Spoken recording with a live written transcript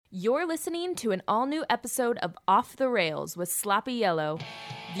You're listening to an all-new episode of Off the Rails with Sloppy Yellow.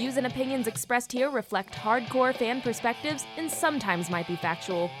 Views and opinions expressed here reflect hardcore fan perspectives and sometimes might be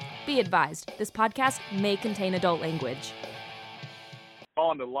factual. Be advised, this podcast may contain adult language.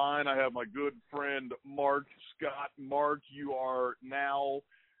 On the line, I have my good friend Mark Scott. Mark, you are now,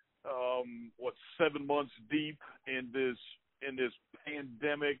 7 months deep in this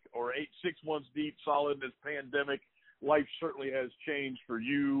pandemic, or 6 months deep, solid in this pandemic. Life certainly has changed for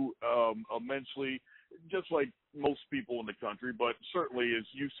you immensely, just like most people in the country. But certainly, as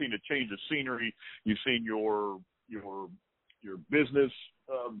you've seen a change of scenery, you've seen your business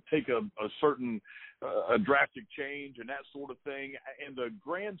take a certain drastic change and that sort of thing. In the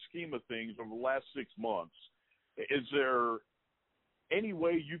grand scheme of things, over the last 6 months, is there any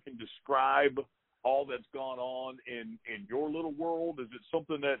way you can describe all that's gone on in your little world? Is it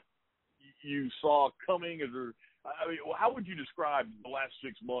something that you saw coming? How would you describe the last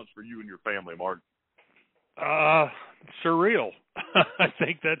 6 months for you and your family, Mark? Surreal. I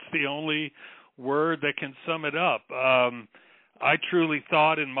think that's the only word that can sum it up. I truly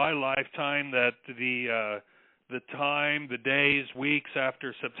thought in my lifetime that the time, the days, weeks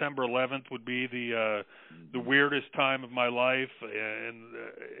after September 11th would be the weirdest time of my life,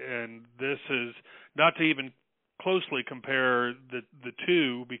 and this is not to even closely compare the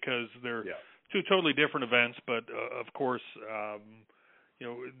two, because they're two totally different events. But of course,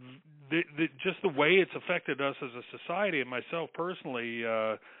 just the way it's affected us as a society and myself personally.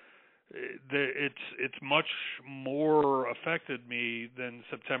 It's much more affected me than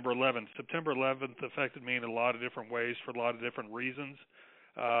September 11th. September 11th affected me in a lot of different ways for a lot of different reasons.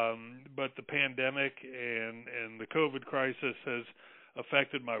 But the pandemic and the COVID crisis has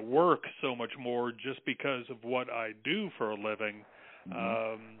affected my work so much more just because of what I do for a living.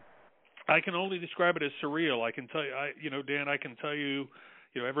 Mm-hmm. I can only describe it as surreal. I can tell you, Dan, I can tell you,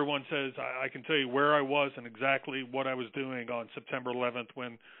 everyone says I can tell you where I was and exactly what I was doing on September 11th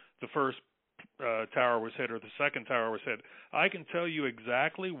when the first tower was hit or the second tower was hit. I can tell you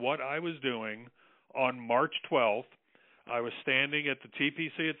exactly what I was doing on March 12th. I was standing at the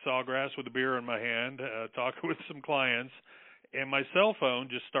TPC at Sawgrass with a beer in my hand, talking with some clients, and my cell phone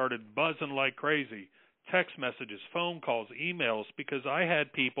just started buzzing like crazy. Text messages, phone calls, emails, because I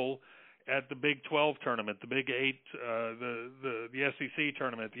had people at the Big 12 tournament, the Big 8, the SEC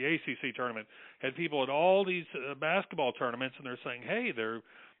tournament, the ACC tournament, had people at all these basketball tournaments, and they're saying, hey,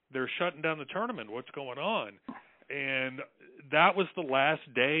 they're shutting down the tournament. What's going on? And that was the last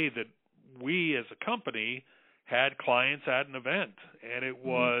day that we as a company had clients at an event. And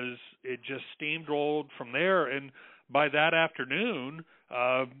it just steamrolled from there. And by that afternoon,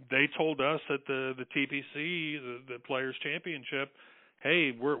 they told us at the TPC, the Players Championship,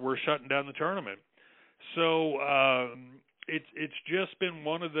 hey, we're shutting down the tournament. So it's just been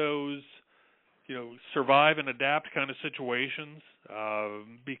one of those, survive and adapt kind of situations,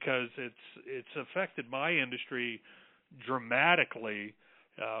 because it's affected my industry dramatically.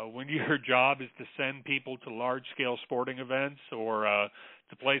 When your job is to send people to large-scale sporting events or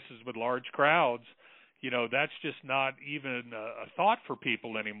to places with large crowds, that's just not even a thought for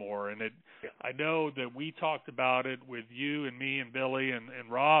people anymore. And I know that we talked about it with you and me and Billy and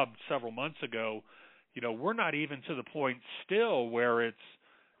Rob several months ago. We're not even to the point still where it's,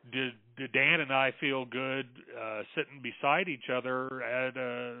 did Dan and I feel good sitting beside each other at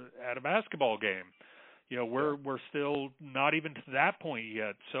a basketball game? We're still not even to that point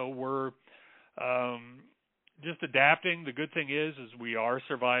yet. So we're just adapting. The good thing is we are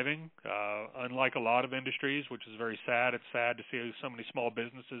surviving, unlike a lot of industries, which is very sad. It's sad to see so many small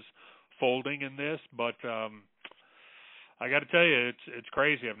businesses folding in this, but I got to tell you, it's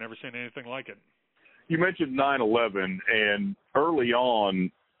crazy. I've never seen anything like it. You mentioned 9/11, and early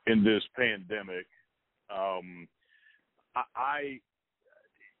on in this pandemic,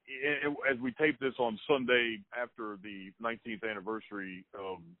 as we tape this on Sunday after the 19th anniversary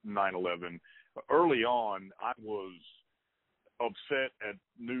of 9/11, early on I was upset at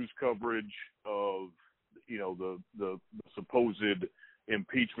news coverage of the supposed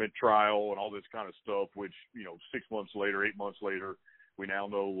impeachment trial and all this kind of stuff, which 6 months later, 8 months later, we now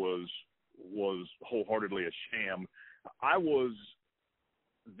know was wholeheartedly a sham. I was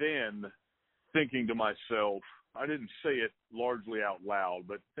then thinking to myself, I didn't say it largely out loud,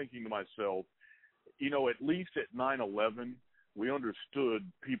 but thinking to myself, at least at 9/11, we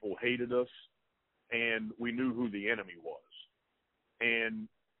understood people hated us and we knew who the enemy was. And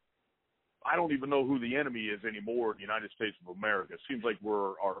I don't even know who the enemy is anymore in the United States of America. It seems like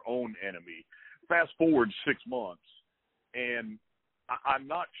we're our own enemy. Fast forward 6 months, and I'm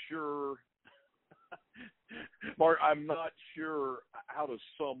not sure Mark, I'm not sure how to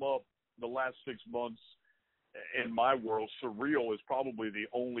sum up the last 6 months in my world. Surreal is probably the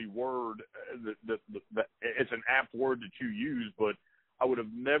only word that it's an apt word that you use, but I would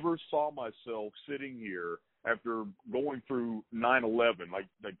have never saw myself sitting here after going through 9/11 like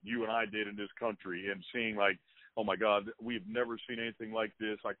you and I did in this country and seeing like, oh my God, we've never seen anything like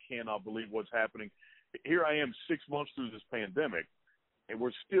this. I cannot believe what's happening. Here I am 6 months through this pandemic, and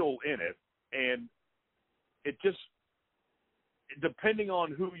we're still in it. And it just, depending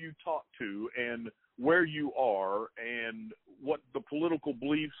on who you talk to and where you are and what the political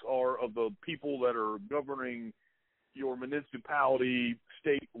beliefs are of the people that are governing your municipality,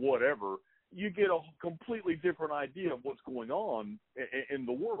 state, whatever, you get a completely different idea of what's going on in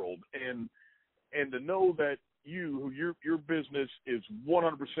the world. And to know that your business is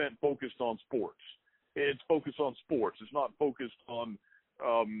 100% focused on sports. It's focused on sports. It's not focused on,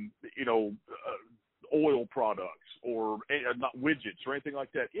 oil products or not widgets or anything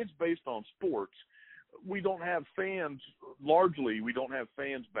like that. It's based on sports. We don't have fans. Largely, we don't have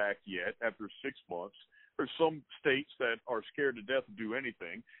fans back yet after 6 months. There's some states that are scared to death to do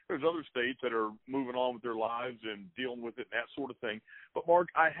anything. There's other states that are moving on with their lives and dealing with it and that sort of thing. But, Mark,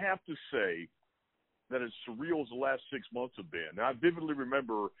 I have to say that as surreal as the last 6 months have been, and I vividly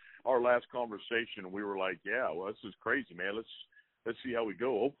remember our last conversation, and we were like, yeah, well, this is crazy, man. Let's see how we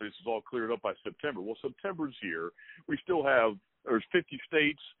go. Hopefully this is all cleared up by September. Well, September's here. We still have, there's 50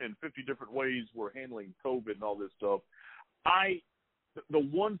 states and 50 different ways we're handling COVID and all this stuff. The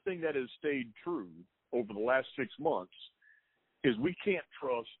one thing that has stayed true over the last 6 months is we can't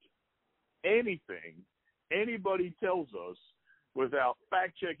trust anything anybody tells us without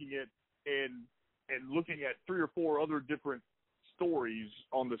fact-checking it and looking at 3 or 4 other different stories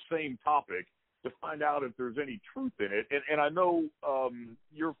on the same topic to find out if there's any truth in it. And I know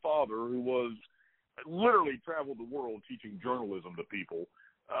your father, who was literally traveled the world teaching journalism to people,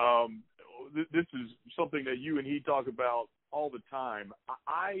 this is something that you and he talk about all the time.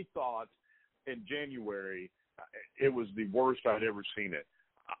 I thought in January it was the worst I'd ever seen it.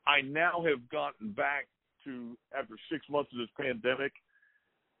 I now have gotten back to, after 6 months of this pandemic,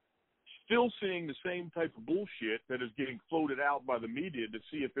 still seeing the same type of bullshit that is getting floated out by the media to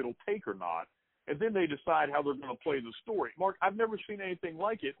see if it'll take or not. And then they decide how they're going to play the story. Mark, I've never seen anything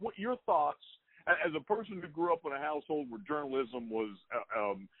like it. What your thoughts, as a person who grew up in a household where journalism was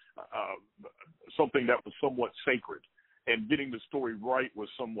something that was somewhat sacred, and getting the story right was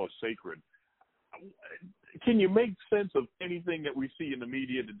somewhat sacred, can you make sense of anything that we see in the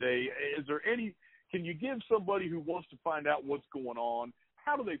media today? Can you give somebody who wants to find out what's going on,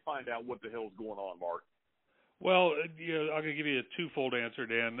 how do they find out what the hell's going on, Mark? Well, I'm going to give you a twofold answer,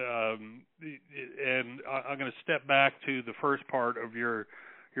 Dan, and I'm going to step back to the first part of your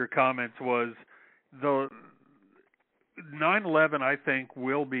comments. Was the 9/11, I think,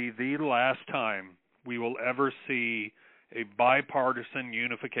 will be the last time we will ever see a bipartisan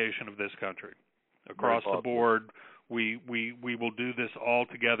unification of this country across the board. We will do this all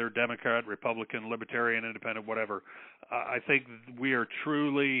together, Democrat, Republican, Libertarian, Independent, whatever. I think we are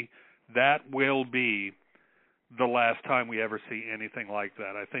truly, that will be the last time we ever see anything like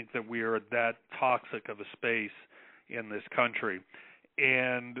that. I think that we are that toxic of a space in this country.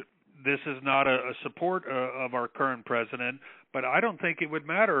 And this is not a support of our current president, but I don't think it would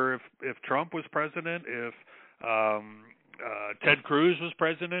matter if Trump was president, if Ted Cruz was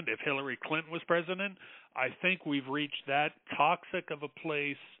president, if Hillary Clinton was president. I think we've reached that toxic of a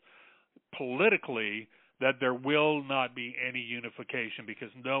place politically that there will not be any unification, because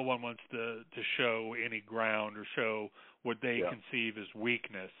no one wants to show any ground or show what they conceive as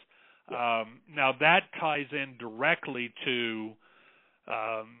weakness. Now that ties in directly to,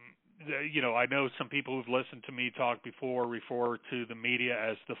 I know some people who've listened to me talk before refer to the media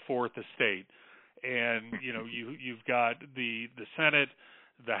as the fourth estate. And, you've got the Senate,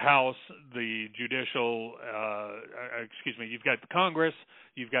 the House, the judicial, you've got the Congress,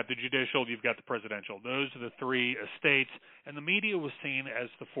 you've got the judicial, you've got the presidential. Those are the three estates, and the media was seen as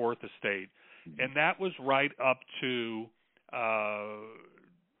the fourth estate. And that was right up to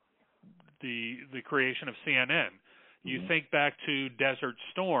the creation of CNN. You think back to Desert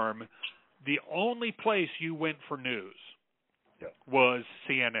Storm, the only place you went for news was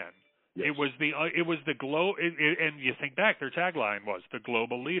CNN. Yes. It was the globe, and you think back, their tagline was the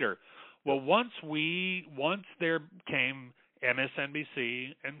global leader. Well, once there came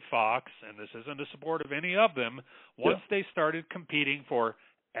MSNBC and Fox, and this isn't a support of any of them, once they started competing for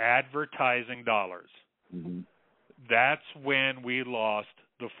advertising dollars, that's when we lost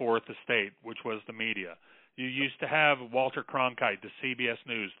the fourth estate, which was the media. You used to have Walter Cronkite, the CBS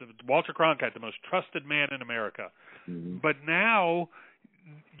News. Walter Cronkite, the most trusted man in America. Mm-hmm. But now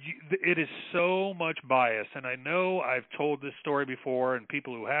it is so much bias. And I know I've told this story before, and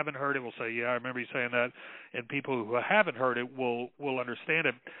people who haven't heard it will say, yeah, I remember you saying that. And people who haven't heard it will understand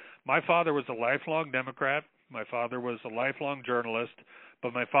it. My father was a lifelong Democrat. My father was a lifelong journalist.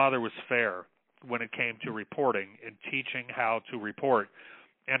 But my father was fair when it came to reporting and teaching how to report.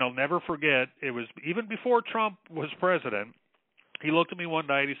 And I'll never forget, it was even before Trump was president, he looked at me one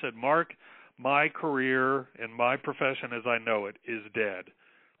night, he said, Mark, my career and my profession as I know it is dead.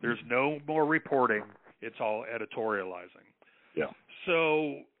 There's no more reporting. It's all editorializing. Yeah.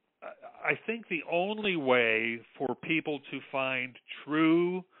 So I think the only way for people to find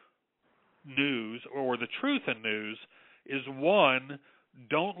true news or the truth in news is, one,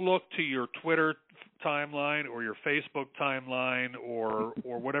 don't look to your Twitter timeline or your Facebook timeline or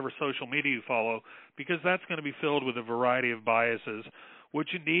whatever social media you follow, because that's going to be filled with a variety of biases. What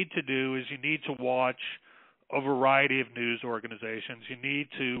you need to do is you need to watch a variety of news organizations. You need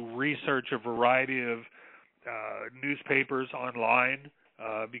to research a variety of newspapers online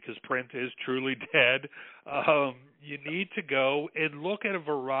because print is truly dead. You need to go and look at a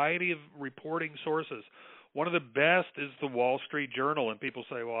variety of reporting sources. One of the best is the Wall Street Journal, and people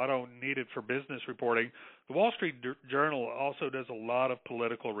say, well, I don't need it for business reporting. The Wall Street Journal also does a lot of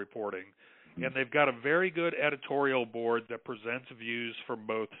political reporting, and they've got a very good editorial board that presents views from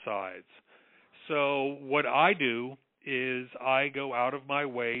both sides. So what I do is I go out of my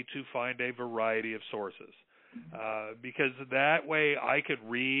way to find a variety of sources. Because that way I could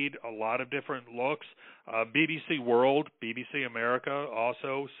read a lot of different looks. BBC World, BBC America,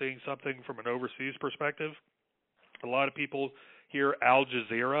 also seeing something from an overseas perspective. A lot of people hear Al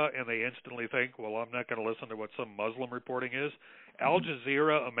Jazeera and they instantly think, well, I'm not going to listen to what some Muslim reporting is. Al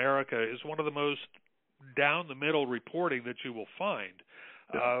Jazeera America is one of the most down-the-middle reporting that you will find.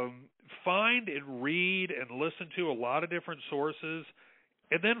 Find and read and listen to a lot of different sources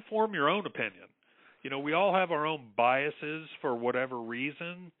and then form your own opinion. You know, we all have our own biases for whatever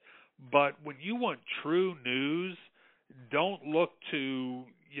reason, but when you want true news, don't look to,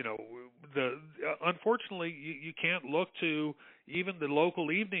 you know, unfortunately, you can't look to even the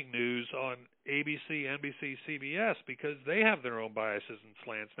local evening news on ABC, NBC, CBS, because they have their own biases and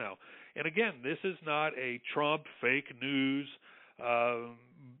slants now. And again, this is not a Trump fake news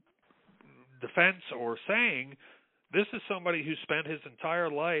defense or saying. This is somebody who spent his entire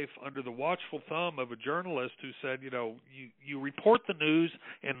life under the watchful thumb of a journalist who said, you know, you report the news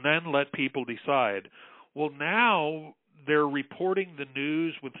and then let people decide. Well, now they're reporting the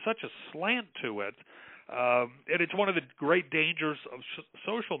news with such a slant to it, and it's one of the great dangers of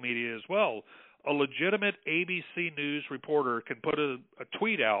social media as well. A legitimate ABC News reporter can put a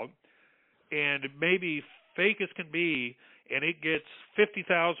tweet out, and maybe fake as can be, and it gets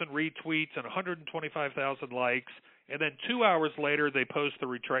 50,000 retweets and 125,000 likes, and then 2 hours later they post the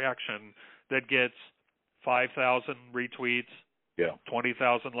retraction that gets 5,000 retweets,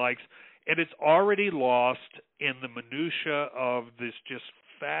 20,000 likes, and it's already lost in the minutia of this just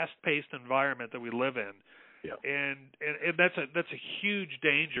fast-paced environment that we live in. Yeah. And that's a huge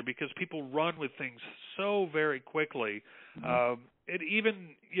danger because people run with things so very quickly. Mm-hmm. And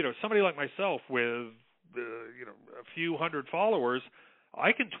even, you know, somebody like myself with you know, a few hundred followers,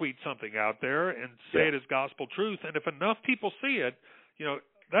 I can tweet something out there and say it as gospel truth, and if enough people see it, you know,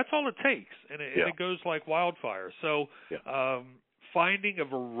 that's all it takes, and it goes like wildfire. So finding a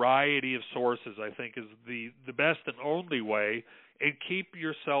variety of sources, I think, is the best and only way, and keep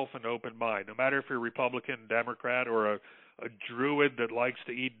yourself an open mind, no matter if you're Republican, Democrat, or a druid that likes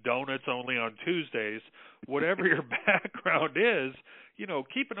to eat donuts only on Tuesdays, whatever your background is, you know,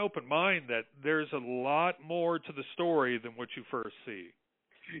 keep an open mind that there's a lot more to the story than what you first see.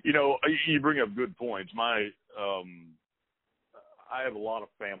 You know, you bring up good points. I have a lot of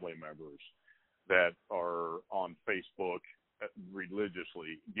family members that are on Facebook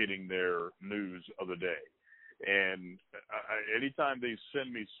religiously getting their news of the day. And anytime they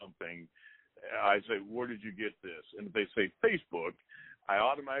send me something, I say, where did you get this? And if they say Facebook, I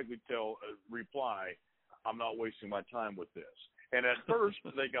automatically reply, I'm not wasting my time with this. And at first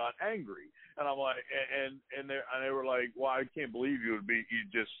they got angry, and I'm like, and they were like, well, I can't believe you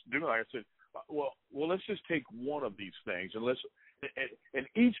just doing that. I said, well, let's just take one of these things, and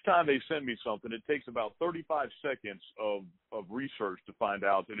each time they send me something, it takes about 35 seconds of research to find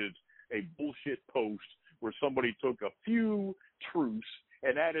out that it's a bullshit post where somebody took a few truths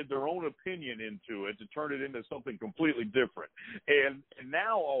and added their own opinion into it to turn it into something completely different. And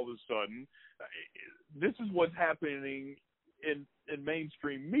now all of a sudden, this is what's happening in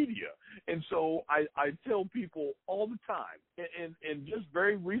mainstream media. And so I tell people all the time, and just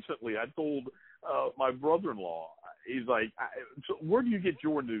very recently I told my brother-in-law, he's like, so where do you get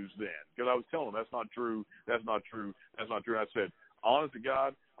your news then? Because I was telling him that's not true. I said, honest to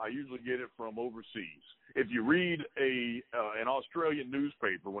God, I usually get it from overseas. If you read an Australian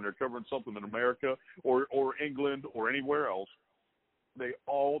newspaper when they're covering something in America or England or anywhere else, they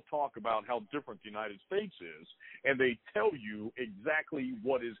all talk about how different the United States is, and they tell you exactly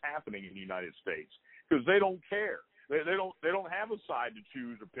what is happening in the United States because they don't care. They don't have a side to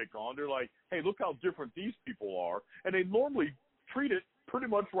choose or pick on. They're like, hey, look how different these people are, and they normally treat it pretty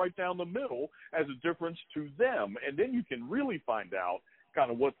much right down the middle as a difference to them, and then you can really find out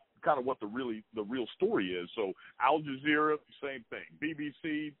kind of what the real story is. So Al Jazeera, same thing.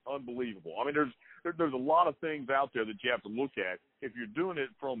 BBC, unbelievable. I mean, there's a lot of things out there that you have to look at. If you're doing it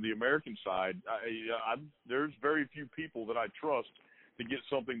from the American side, there's very few people that I trust to get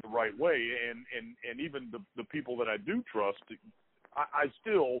something the right way, and even the people that I do trust, I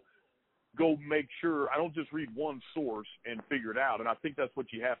still go make sure. I don't just read one source and figure it out, and I think that's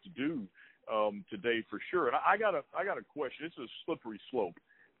what you have to do today for sure. And I got a question. It's a slippery slope.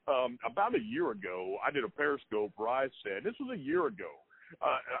 About a year ago, I did a Periscope where I said, this was a year ago,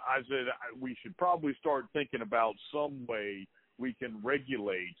 I said we should probably start thinking about some way we can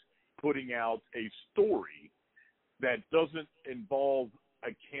regulate putting out a story that doesn't involve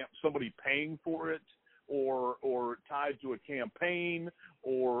somebody paying for it or tied to a campaign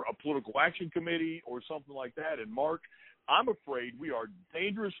or a political action committee or something like that. And, Mark, I'm afraid we are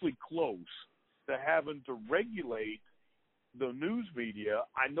dangerously close to having to regulate the news media.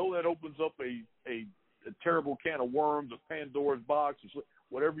 I know that opens up a terrible can of worms, a Pandora's box,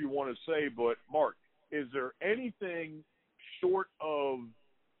 whatever you want to say. But, Mark, is there anything short of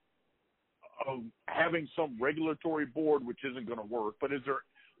having some regulatory board, which isn't going to work, but is there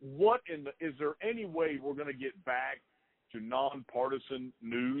any way we're going to get back to nonpartisan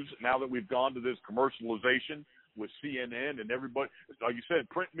news now that we've gone to this commercialization with CNN and everybody? Like you said,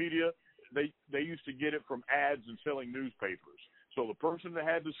 print media, they used to get it from ads and selling newspapers. So the person that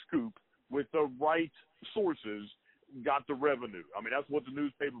had the scoop with the right sources got the revenue. I mean, that's what the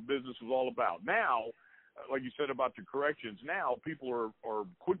newspaper business was all about. Now, like you said about the corrections, now people are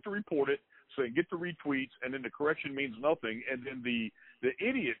quick to report it, so they get the retweets, and then the correction means nothing. And then the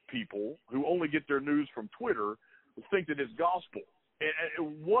idiot people who only get their news from Twitter think that it's gospel. And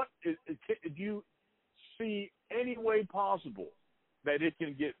do you see any way possible that it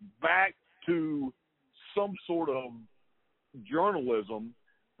can get back to some sort of journalism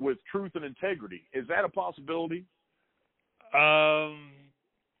with truth and integrity? Is that a possibility?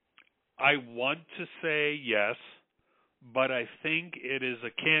 I want to say yes, but I think it is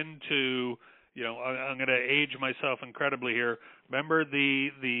akin to, I'm going to age myself incredibly here. Remember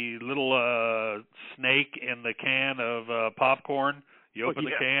the little snake in the can of popcorn? You open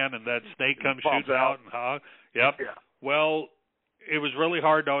the can and that snake comes shoots out and yep. Yeah. Well, it was really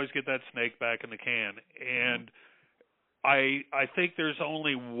hard to always get that snake back in the can, and I think there's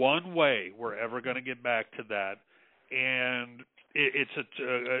only one way we're ever going to get back to that, and it's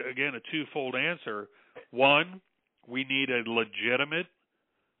again a twofold answer. One, we need a legitimate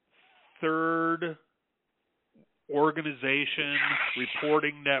third organization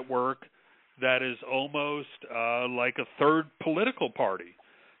reporting network that is almost like a third political party.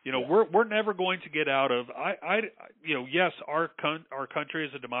 We're never going to get out of yes, our country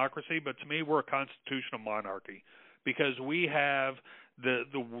is a democracy, but to me we're a constitutional monarchy because we have the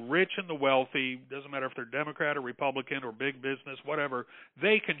rich and the wealthy, doesn't matter if they're Democrat or Republican or big business, whatever,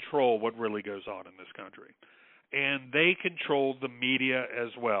 they control what really goes on in this country. And they control the media as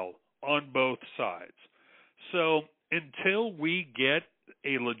well on both sides. So until we get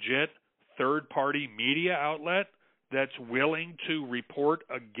a legit third-party media outlet that's willing to report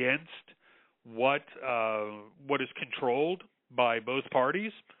against what is controlled by both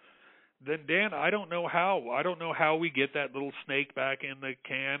parties, then Dan, I don't know how we get that little snake back in the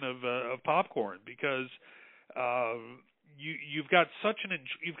can of popcorn because you've got such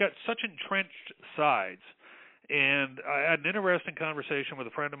entrenched sides. And I had an interesting conversation with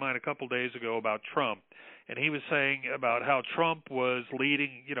a friend of mine a couple days ago about Trump, and he was saying about how Trump was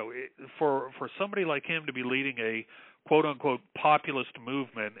leading, for somebody like him to be leading a quote-unquote populist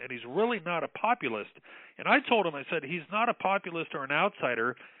movement, and he's really not a populist. And I told him, I said, he's not a populist or an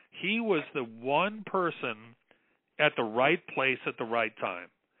outsider. He was the one person at the right place at the right time.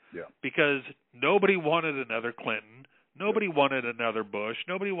 Yeah. Because nobody wanted another Clinton. Nobody wanted another Bush.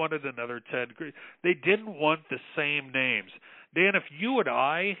 Nobody wanted another Ted Cruz. They didn't want the same names. Dan, if you and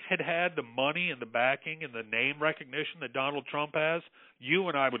I had the money and the backing and the name recognition that Donald Trump has, you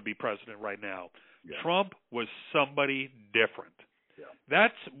and I would be president right now. Yeah. Trump was somebody different. Yeah.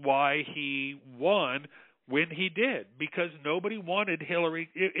 That's why he won when he did, because nobody wanted Hillary.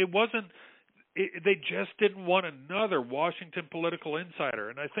 It wasn't. They just didn't want another Washington political insider.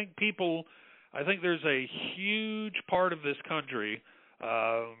 And I think there's a huge part of this country,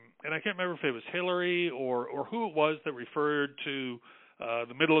 and I can't remember if it was Hillary or who it was that referred to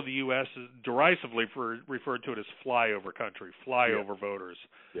the middle of the U.S. derisively referred to it as flyover country, flyover voters.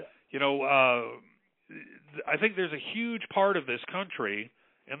 Yeah. You know, I think there's a huge part of this country,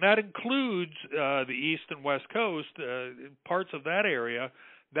 and that includes the East and West Coast, parts of that area,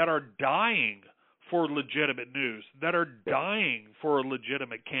 that are dying for legitimate news, that are dying for a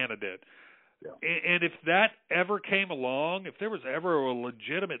legitimate candidate. Yeah. And if that ever came along, if there was ever a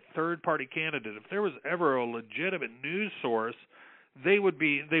legitimate third-party candidate, if there was ever a legitimate news source, they would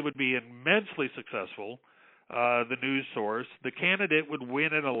be immensely successful. The news source, the candidate would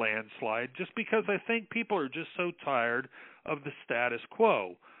win in a landslide, just because I think people are just so tired of the status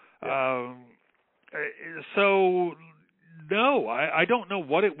quo. Yeah. So. No, I don't know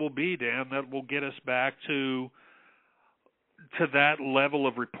what it will be, Dan, that will get us back to that level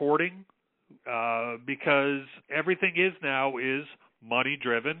of reporting, because everything is money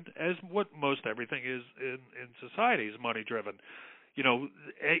driven, as what most everything is in society is money driven. You know,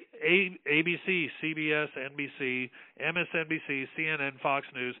 ABC, CBS, NBC, MSNBC, CNN, Fox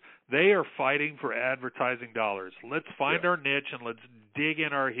News, they are fighting for advertising dollars. Let's find our niche and let's dig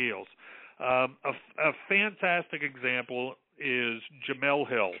in our heels. A fantastic example is Jemele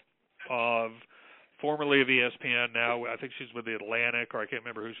Hill, formerly of ESPN. Now I think she's with the Atlantic, or I can't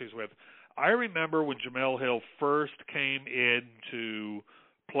remember who she's with. I remember when Jemele Hill first came into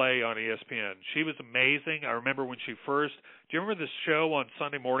play on ESPN. She was amazing. I remember when she first. Do you remember the show on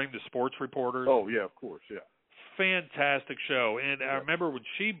Sunday morning, The Sports Reporters? Oh yeah, of course, yeah. Fantastic show, and I remember when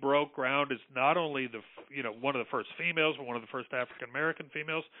she broke ground as not only one of the first females, but one of the first African American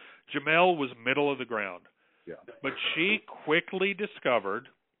females. Jemele was middle of the ground, but she quickly discovered,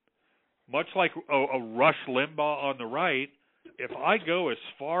 much like a Rush Limbaugh on the right, if I go as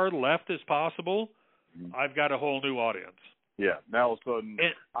far left as possible, I've got a whole new audience. Yeah. Now all of a sudden,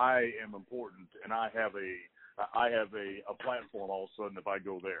 I am important, and I have a platform. All of a sudden, if I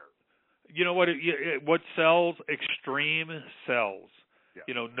go there. You know what sells? Extreme sells. Yeah.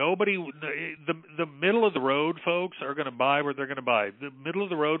 You know, nobody. The middle of the road folks are going to buy what they're going to buy. The middle of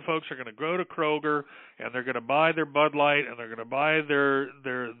the road folks are going to go to Kroger and they're going to buy their Bud Light and they're going to buy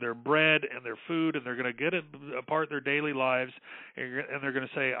their bread and their food, and they're going to get it a part of their daily lives, and they're going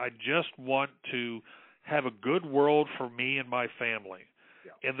to say, I just want to have a good world for me and my family.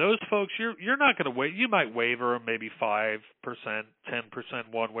 Yeah. And those folks, you're not going to wait. You might waver them maybe 5%, 10%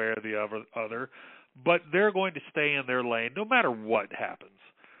 one way or the other, but they're going to stay in their lane no matter what happens.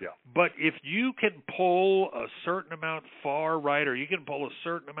 Yeah. But if you can pull a certain amount far right or you can pull a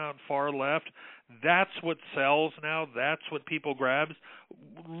certain amount far left, that's what sells now. That's what people grabs.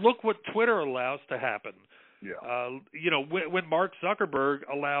 Look what Twitter allows to happen. Yeah. When Mark Zuckerberg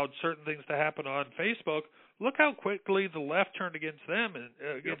allowed certain things to happen on Facebook, look how quickly the left turned against them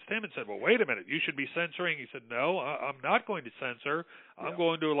and against him and said, well, wait a minute, you should be censoring. He said, no, I'm not going to censor. I'm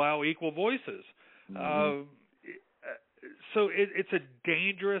going to allow equal voices. Mm-hmm. So it's a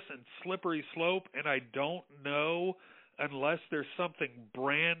dangerous and slippery slope, and I don't know unless there's something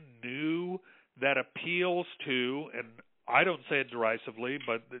brand new that appeals to, and I don't say it derisively,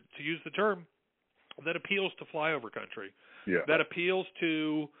 but to use the term, that appeals to flyover country, that appeals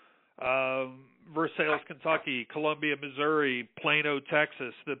to Versailles, Kentucky, Columbia, Missouri, Plano,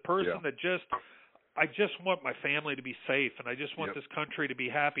 Texas, the person that I just want my family to be safe, and I just want this country to be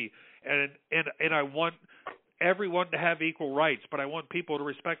happy, and I want everyone to have equal rights, but I want people to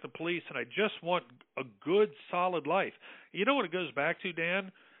respect the police, and I just want a good, solid life. You know what it goes back to,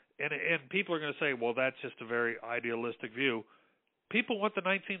 Dan? And people are going to say, well, that's just a very idealistic view. People want the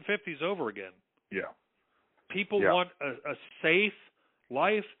 1950s over again. Yeah. People want a safe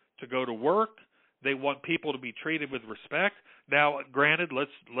life to go to work. They want people to be treated with respect. Now, granted,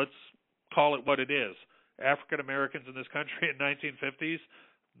 let's call it what it is. African Americans in this country in 1950s,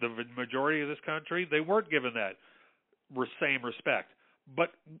 the majority of this country, they weren't given that same respect.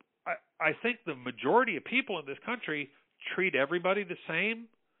 But I think the majority of people in this country treat everybody the same,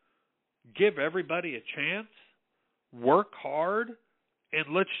 give everybody a chance, work hard, and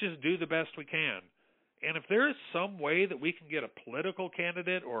let's just do the best we can. And if there is some way that we can get a political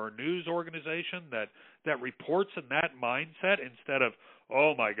candidate or a news organization that reports in that mindset instead of,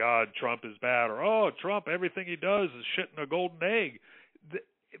 oh, my God, Trump is bad, or, oh, Trump, everything he does is shitting a golden egg.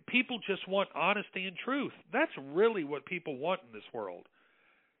 People just want honesty and truth. That's really what people want in this world.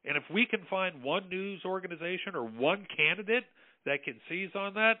 And if we can find one news organization or one candidate that can seize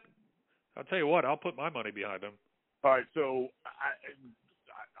on that, I'll tell you what, I'll put my money behind him. All right, so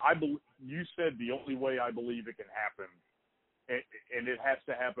I believe you said the only way I believe it can happen, and it has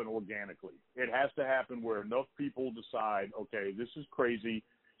to happen organically. It has to happen where enough people decide, okay, this is crazy.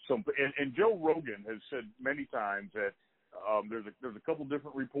 And Joe Rogan has said many times that there's a couple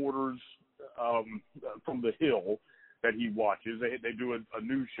different reporters from the Hill that he watches. They do a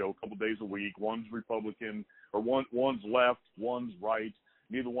news show a couple days a week. One's Republican, or one's left, one's right.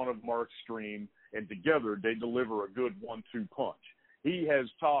 Neither one of them are extreme, and together they deliver a good 1-2 punch. He has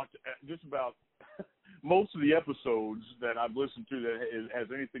talked just about most of the episodes that I've listened to that has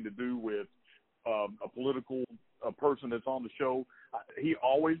anything to do with a political person that's on the show. He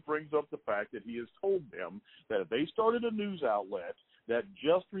always brings up the fact that he has told them that if they started a news outlet that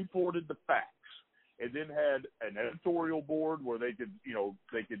just reported the facts and then had an editorial board where they could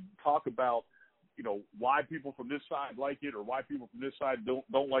talk about, why people from this side like it or why people from this side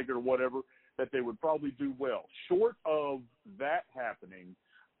don't like it or whatever, that they would probably do well. Short of that happening,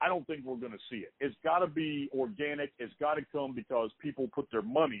 I don't think we're going to see it. It's got to be organic. It's got to come because people put their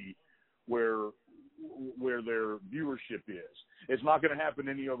money where their viewership is. It's not going to happen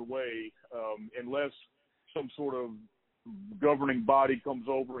any other way unless some sort of governing body comes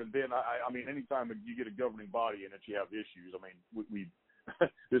over, and then I mean, anytime you get a governing body in it, you have issues. I mean, we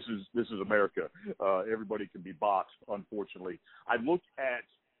this is America. Everybody can be boxed, unfortunately. I look at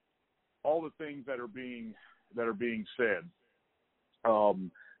all the things that are being said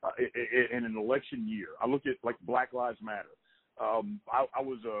in an election year. I look at like Black Lives Matter. I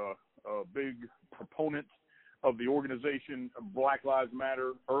was a big proponent of the organization Black Lives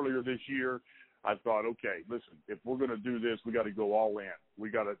Matter earlier this year. I thought, okay, listen, if we're going to do this, we got to go all in.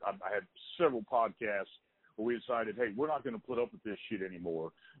 I had several podcasts where we decided, hey, we're not going to put up with this shit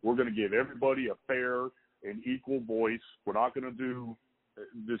anymore. We're going to give everybody a fair and equal voice. We're not going to do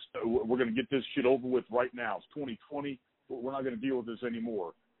this. We're going to get this shit over with right now. It's 2020. We're not going to deal with this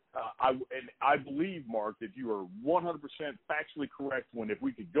anymore. I believe, Mark, that you are 100% factually correct when if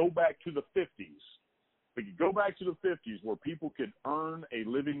we could go back to the 50s, where people could earn a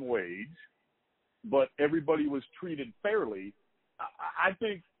living wage, but everybody was treated fairly, I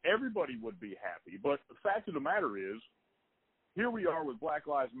think everybody would be happy. But the fact of the matter is, here we are with Black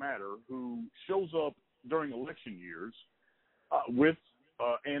Lives Matter, who shows up during election years with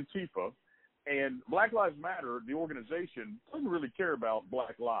Antifa. And Black Lives Matter, the organization, doesn't really care about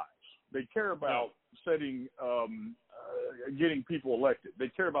black lives. They care about getting people elected. They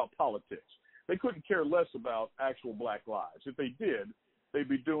care about politics. They couldn't care less about actual black lives. If they did, they'd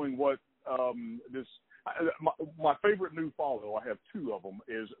be doing what my favorite new follow, I have two of them,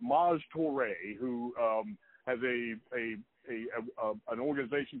 is Maj Toure, who has an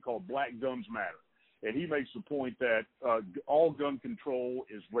organization called Black Guns Matter. And he makes the point that all gun control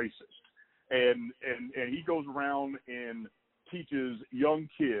is racist. And he goes around and teaches young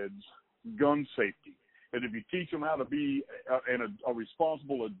kids gun safety. And if you teach them how to be a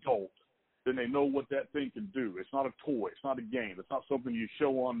responsible adult, then they know what that thing can do. It's not a toy. It's not a game. It's not something you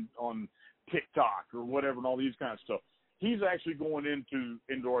show on TikTok or whatever and all these kind of stuff. He's actually going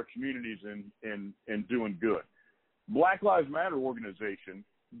into our communities and doing good. Black Lives Matter organization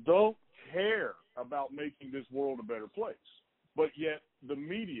don't care about making this world a better place, but yet the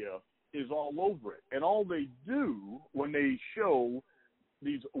media is all over it. And all they do when they show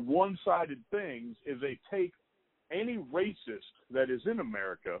these one-sided things is they take any racist that is in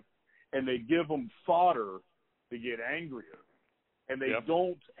America and they give them fodder to get angrier. And they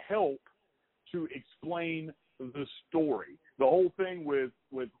don't help to explain the story. The whole thing with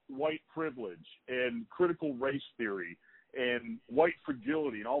white privilege and critical race theory and white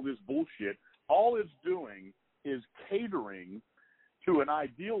fragility and all this bullshit, all it's doing is catering to an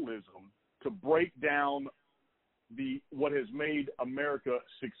idealism to break down what has made America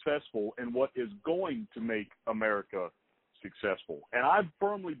successful and what is going to make America successful. And I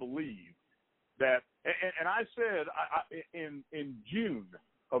firmly believe that, and I said in June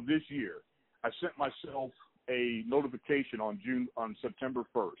of this year, I sent myself a notification on September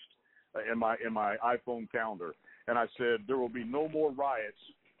 1st in my iPhone calendar, and I said there will be no more riots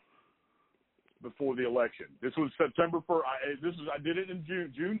before the election. This was September 1st. I did it in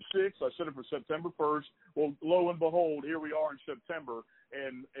June 6th. I set it for September 1st. Well, lo and behold, here we are in September,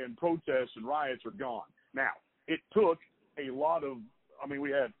 and protests and riots are gone. Now, it took a lot of,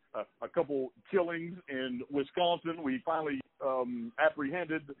 we had a couple killings in Wisconsin. We finally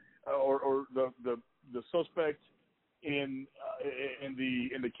apprehended or the suspect in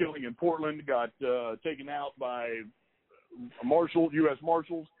the killing in Portland got taken out by U.S.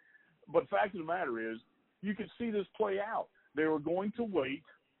 Marshals. But fact of the matter is, you could see this play out. They were going to wait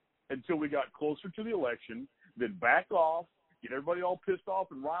until we got closer to the election, then back off, get everybody all pissed off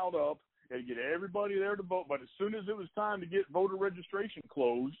and riled up, and get everybody there to vote. But as soon as it was time to get voter registration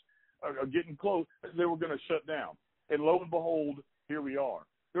closed, or getting close, they were going to shut down. And lo and behold, here we are.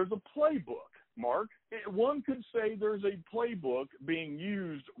 There's a playbook, Mark. One could say there's a playbook being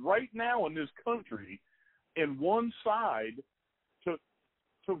used right now in this country in one side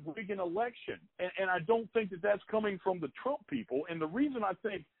to rig an election. And I don't think that that's coming from the Trump people. And the reason I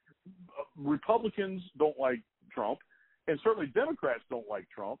think Republicans don't like Trump, and certainly Democrats don't like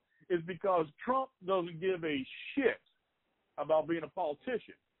Trump, is because Trump doesn't give a shit about being a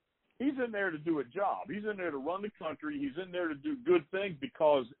politician. He's in there to do a job. He's in there to run the country. He's in there to do good things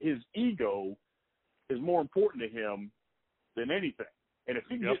because his ego is more important to him than anything. And if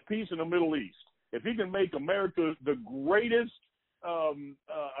he can get peace in the Middle East, if he can make America the greatest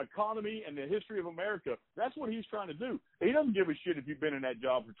economy in the history of America, that's what he's trying to do. He doesn't give a shit if you've been in that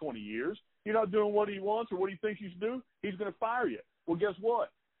job for 20 years. You're not doing what he wants or what he thinks you should do, he's going to fire you. Well, guess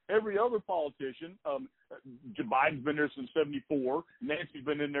what? Every other politician, Biden's been there since 74. Nancy's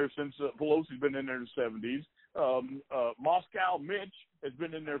been in there since Pelosi's been in there in the 70s. Moscow Mitch has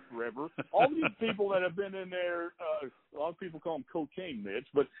been in there forever. All these people that have been in there, a lot of people call him Cocaine Mitch,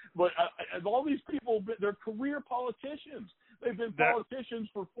 but all these people, they're career politicians. They've been politicians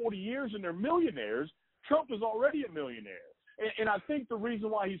for 40 years and they're millionaires. Trump is already a millionaire. And I think the reason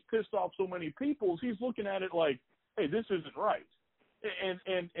why he's pissed off so many people is he's looking at it like, hey, this isn't right. And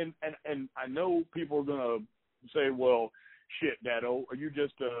I know people are going to say, well, shit, Dado, are you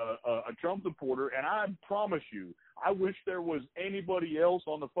just a Trump supporter? And I promise you, I wish there was anybody else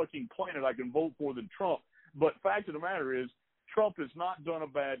on the fucking planet I can vote for than Trump. But fact of the matter is, Trump has not done a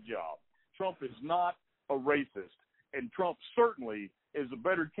bad job. Trump is not a racist. And Trump certainly is a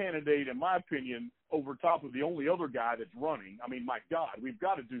better candidate, in my opinion, over top of the only other guy that's running. I mean, my God, we've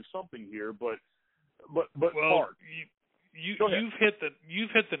got to do something here. But well, Mark, you've hit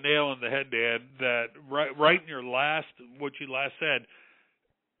the nail on the head, Dan. That right in what you last said.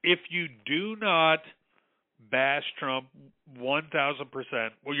 If you do not bash Trump 1,000%,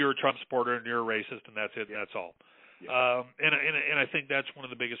 well, you're a Trump supporter and you're a racist, and that's it. And that's all. Yeah. And I think that's one of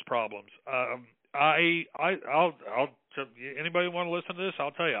the biggest problems. I'll anybody want to listen to this?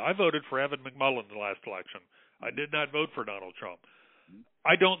 I'll tell you, I voted for Evan McMullin in the last election. I did not vote for Donald Trump.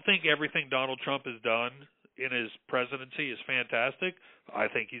 I don't think everything Donald Trump has done in his presidency is fantastic. I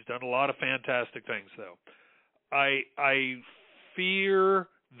think he's done a lot of fantastic things, though. I fear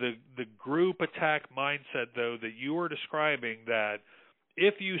the group attack mindset, though, that you are describing, that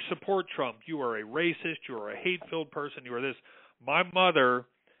if you support Trump, you are a racist, you are a hate-filled person, you are this. My mother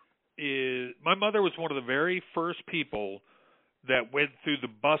was one of the very first people that went through the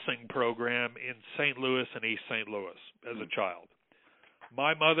busing program in St. Louis and East St. Louis as a child.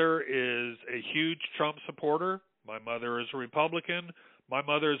 My mother is a huge Trump supporter. My mother is a Republican. My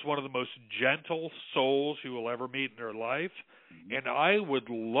mother is one of the most gentle souls you will ever meet in her life. And I would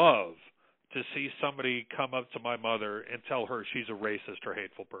love to see somebody come up to my mother and tell her she's a racist or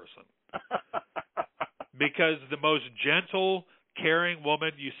hateful person. Because the most gentle, caring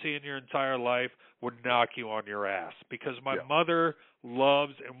woman you see in your entire life would knock you on your ass. Because my mother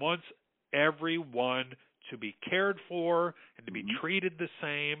loves and wants everyone to be cared for and to be treated the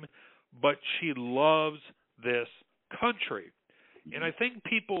same, but she loves this country. And I think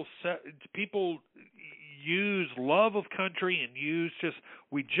people use love of country and use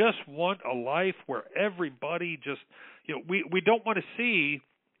we just want a life where everybody just, we don't want to see,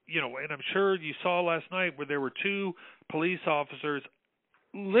 and I'm sure you saw last night where there were 2 police officers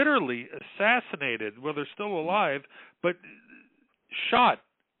literally assassinated, well, they're still alive, but shot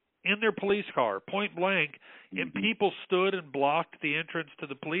in their police car, point blank, and people stood and blocked the entrance to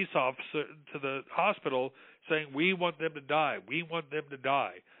the police officer, to the hospital, saying, we want them to die. We want them to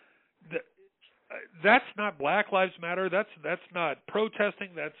die. That's not Black Lives Matter. That's not protesting.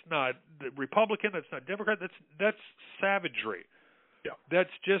 That's not Republican. That's not Democrat. That's savagery. Yeah.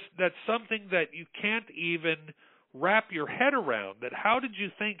 That's something that you can't even wrap your head around. That how did you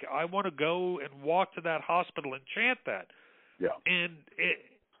think I want to go and walk to that hospital and chant that? Yeah.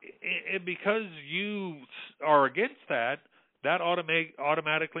 And because you are against that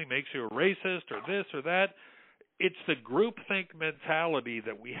automatically makes you a racist or this or that. it's the groupthink mentality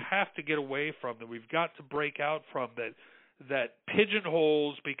that we have to get away from, that we've got to break out from, that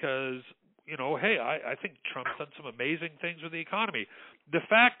pigeonholes because, you know, hey, I think Trump's done some amazing things with the economy. The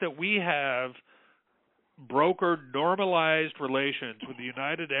fact that we have brokered normalized relations with the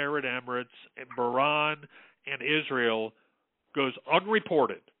United Arab Emirates and Bahrain and Israel goes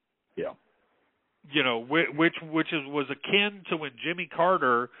unreported. Yeah. You know, was akin to when Jimmy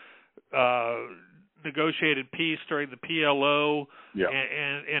Carter negotiated peace during the PLO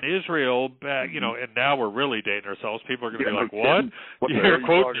and Israel back, you know, and now we're really dating ourselves. People are going to be like, what? You're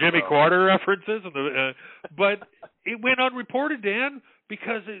quote Jimmy Carter references, but it went unreported, Dan,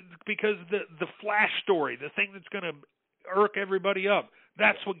 because the flash story, the thing that's going to irk everybody up,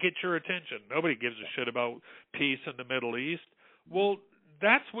 that's what gets your attention. Nobody gives a shit about peace in the Middle East. Well,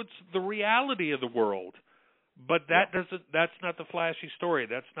 that's what's the reality of the world. But that's not the flashy story.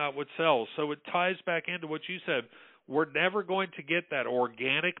 That's not what sells. So it ties back into what you said. We're never going to get that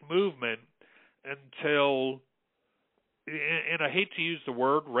organic movement until, and I hate to use the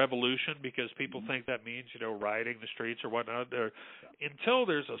word revolution because people think that means, you know, rioting the streets or whatnot. Until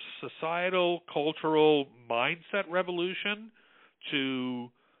there's a societal, cultural mindset revolution to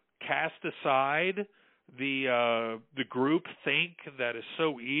cast aside the group think that is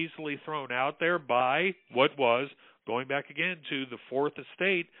so easily thrown out there by what was, going back again to the Fourth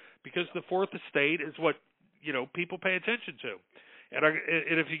Estate, because the Fourth Estate is what, you know, people pay attention to.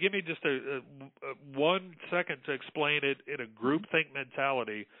 And if you give me just a 1 second to explain it in a group think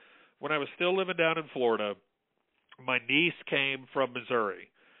mentality, when I was still living down in Florida, my niece came from Missouri.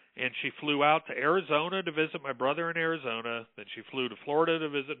 And she flew out to Arizona to visit my brother in Arizona. Then she flew to Florida to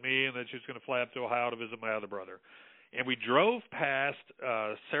visit me, and then she was going to fly up to Ohio to visit my other brother. And we drove past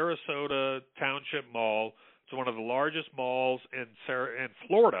Sarasota Township Mall. It's one of the largest malls in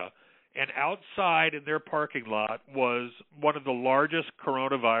Florida. And outside in their parking lot was one of the largest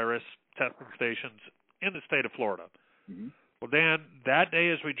coronavirus testing stations in the state of Florida. Mm-hmm. Well, Dan, that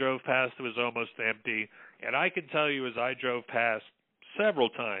day as we drove past, it was almost empty. And I can tell you as I drove past, several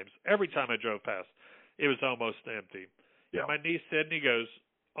times, every time I drove past, it was almost empty. Yeah. And my niece Sydney goes,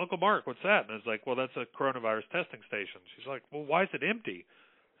 Uncle Mark, what's that? And I was like, well, that's a coronavirus testing station. She's like, well, why is it empty?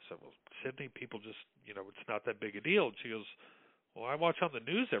 I said, well, Sydney, people just, you know, it's not that big a deal. And she goes, well, I watch on the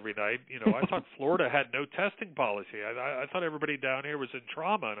news every night. You know, I thought Florida had no testing policy. I thought everybody down here was in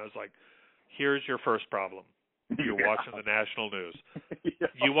trauma. And I was like, here's your first problem. You're watching the national news.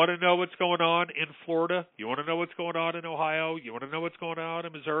 You want to know what's going on in Florida? You want to know what's going on in Ohio? You want to know what's going on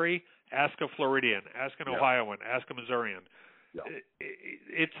in Missouri? Ask a Floridian. Ask an Ohioan. Ask a Missourian.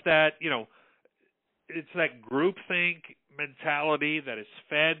 It's that, you know, it's that groupthink mentality that is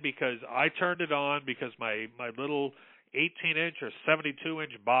fed because I turned it on because my little 18-inch or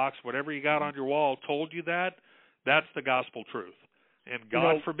 72-inch box, whatever you got on your wall, told you that. That's the gospel truth. And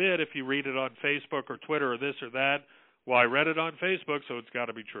God forbid if you read it on Facebook or Twitter or this or that. Well, I read it on Facebook, so it's got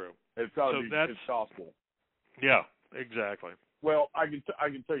to be true. It's got to be. It's gospel. Yeah, exactly. Well, I can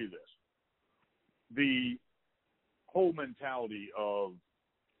tell you this: the whole mentality of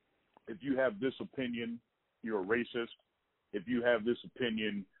if you have this opinion, you're a racist. If you have this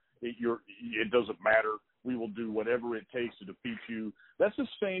opinion, it doesn't matter. We will do whatever it takes to defeat you. That's the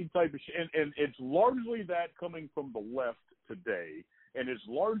same type of shit, and it's largely that coming from the left today, and it's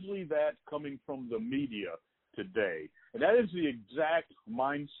largely that coming from the media today. And that is the exact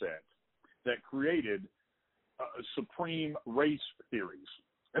mindset that created supreme race theories.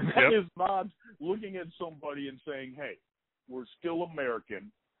 And that is not looking at somebody and saying, hey, we're still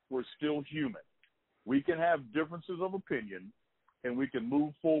American, we're still human. We can have differences of opinion, and we can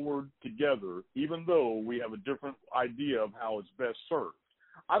move forward together, even though we have a different idea of how it's best served.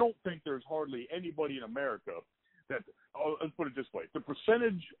 I don't think there's hardly anybody in America that, let's put it this way, the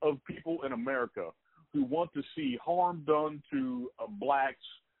percentage of people in America who want to see harm done to blacks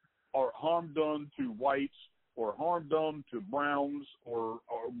or harm done to whites or harm done to browns or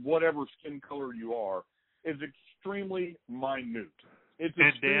whatever skin color you are is extremely minute. It's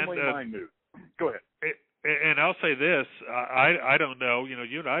extremely minute. Go ahead. And I'll say this, I don't know, you know,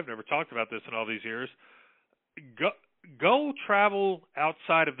 you and I have never talked about this in all these years. Go travel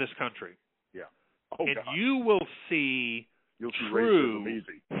outside of this country. Yeah. And you will see true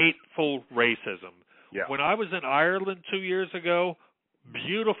hateful racism. Yeah. When I was in Ireland 2 years ago,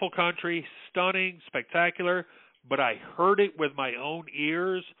 beautiful country, stunning, spectacular, but I heard it with my own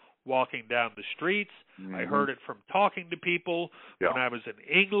ears walking down the streets. Mm-hmm. I heard it from talking to people. Yeah. When I was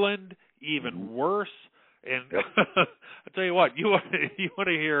in England, even worse. And I tell you what, you want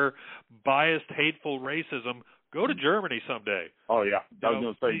to hear biased, hateful racism, Go to Germany someday. Oh yeah, I was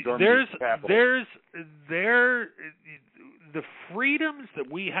going to say Germany is the capital. The freedoms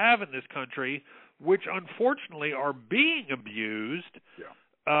that we have in this country, which unfortunately are being abused.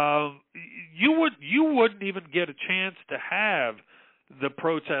 Yeah. You wouldn't even get a chance to have the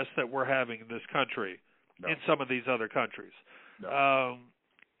protests that we're having in this country in some of these other countries. No.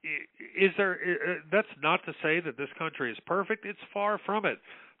 That's not to say that this country is perfect. It's far from it.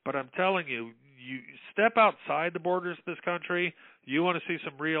 But I'm telling you, you step outside the borders of this country, you want to see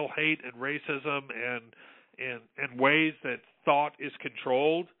some real hate and racism and ways that thought is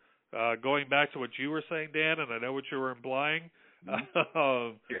controlled. Going back to what you were saying, Dan, and I know what you were implying.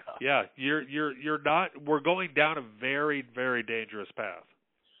 You're not. We're going down a very, very dangerous path.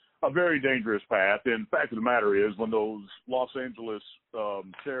 A very dangerous path. And the fact of the matter is, when those Los Angeles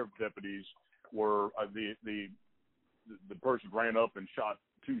sheriff deputies were the person ran up and shot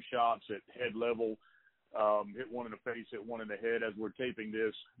 2 shots at head level, hit one in the face, hit one in the head. As we're taping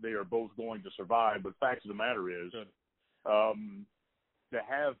this, they are both going to survive. But the fact of the matter is, to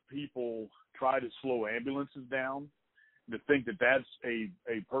have people try to slow ambulances down, to think that that's a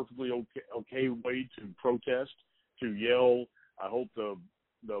perfectly okay way to protest, to yell, I hope the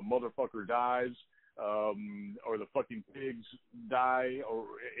motherfucker dies, or the fucking pigs die, or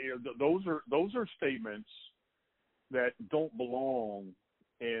those are statements that don't belong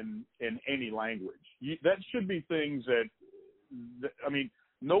in any language. That should be things that I mean,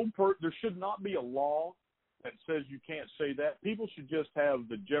 there should not be a law that says you can't say that. People should just have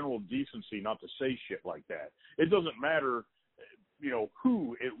the general decency not to say shit like that. It doesn't matter,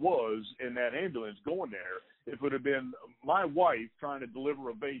 who it was in that ambulance going there. If it had been my wife trying to deliver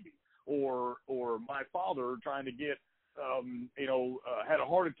a baby, or my father trying to get, had a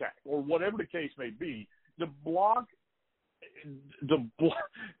heart attack, or whatever the case may be,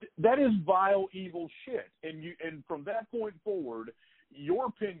 that is vile, evil shit. And from that point forward, your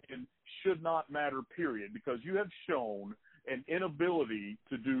opinion should not matter, period, because you have shown an inability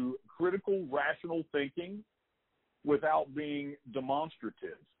to do critical, rational thinking without being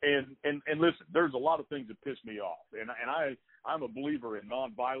demonstrative. And listen, there's a lot of things that piss me off. And I'm a believer in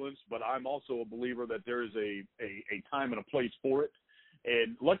nonviolence, but I'm also a believer that there is a time and a place for it.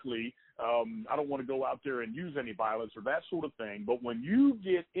 And luckily, I don't want to go out there and use any violence or that sort of thing. But when you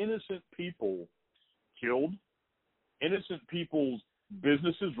get innocent people killed, innocent people's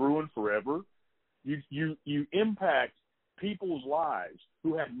businesses ruined forever, you impact people's lives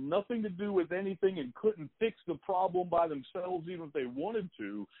who had nothing to do with anything and couldn't fix the problem by themselves even if they wanted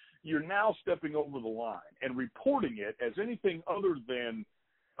to, you're now stepping over the line and reporting it as anything other than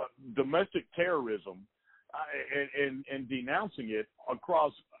domestic terrorism and denouncing it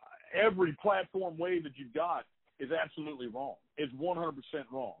across every platform way that you've got is absolutely wrong. It's 100%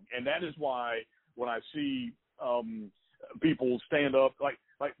 wrong. And that is why when I see people stand up like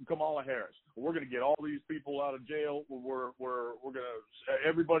Kamala Harris, we're going to get all these people out of jail. We're going to,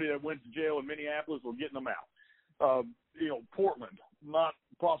 everybody that went to jail in Minneapolis, we're getting them out. Portland, not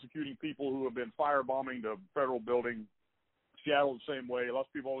prosecuting people who have been firebombing the federal building. Seattle the same way. Lots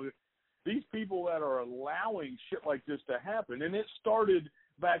of people, these people that are allowing shit like this to happen. And it started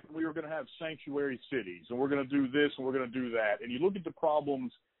back when we were going to have sanctuary cities and we're going to do this and we're going to do that. And you look at the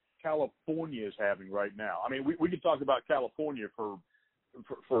problems California is having right now. I mean, we could talk about California for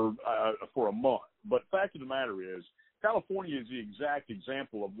a month, but fact of the matter is, California is the exact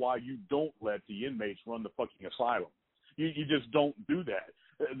example of why you don't let the inmates run the fucking asylum. You just don't do that.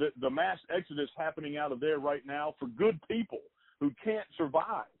 The mass exodus happening out of there right now for good people who can't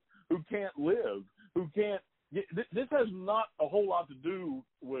survive, who can't live, who can't. This has not a whole lot to do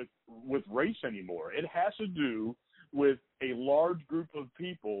with race anymore. It has to do with a large group of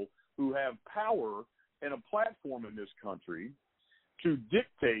people who have power and a platform in this country to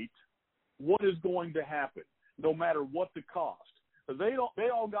dictate what is going to happen, no matter what the cost. They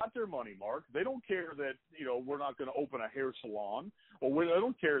all got their money, Mark. They don't care that, we're not going to open a hair salon, or they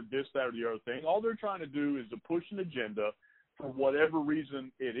don't care this, that, or the other thing. All they're trying to do is to push an agenda for whatever reason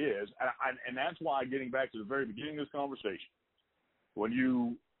it is. And that's why, getting back to the very beginning of this conversation,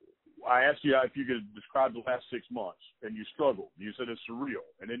 I asked you if you could describe the last 6 months, and you struggled. You said it's surreal.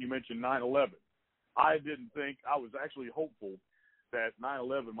 And then you mentioned 9/11. I was actually hopeful that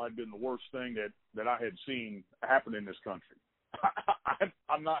 9/11 might have been the worst thing that I had seen happen in this country.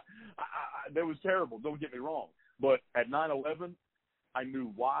 That was terrible, don't get me wrong. But at 9/11, I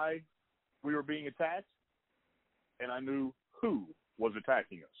knew why we were being attacked, and I knew who was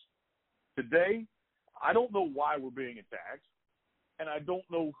attacking us. Today, I don't know why we're being attacked, and I don't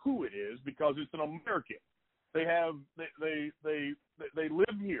know who it is, because it's an American. They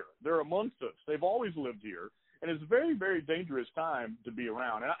live here. They're amongst us. They've always lived here. And it's a very, very dangerous time to be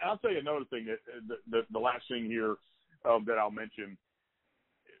around. And I'll tell you another thing, that the last thing here that I'll mention.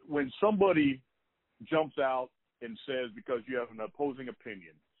 When somebody jumps out and says, because you have an opposing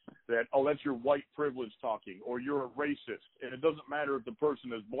opinion, that, oh, that's your white privilege talking, or you're a racist, and it doesn't matter if the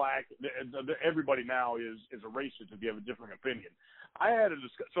person is black. Everybody now is a racist if you have a different opinion. I had a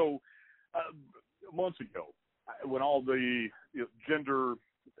discussion. So months ago, when all the gender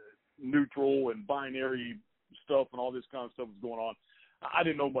neutral and binary stuff and all this kind of stuff was going on, I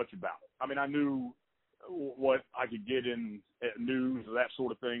didn't know much about it. I mean, I knew what I could get in news or that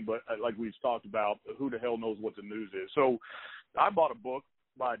sort of thing, but like we've talked about, who the hell knows what the news is? So I bought a book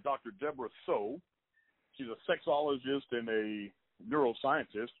by Dr. Deborah Soh. She's a sexologist and a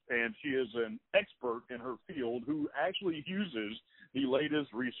neuroscientist, and she is an expert in her field who actually uses the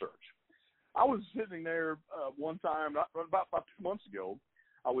latest research. I was sitting there one time, about 2 months ago.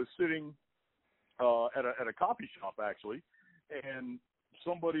 I was sitting at a coffee shop, actually, and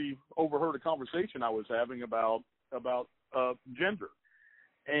somebody overheard a conversation I was having about gender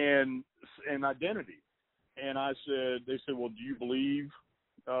and identity. And they said, well, do you believe,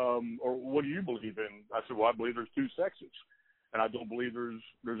 or what do you believe in? I said, well, I believe there's two sexes, and I don't believe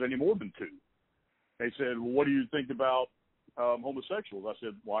there's any more than two. They said, well, what do you think about homosexuals? I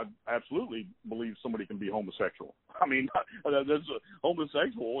said, well, I absolutely believe somebody can be homosexual. I mean,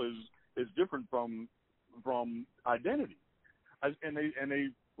 homosexual is different from identity. And they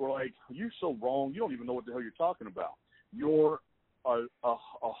were like, you're so wrong. You don't even know what the hell you're talking about. You're a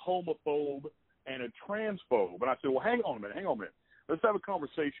homophobe and a transphobe. And I said, well, hang on a minute. Let's have a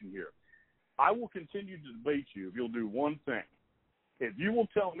conversation here. I will continue to debate you if you'll do one thing. If you will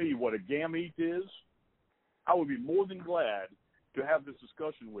tell me what a gamete is, I would be more than glad to have this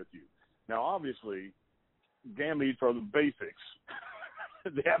discussion with you. Now, obviously, gametes are the basics,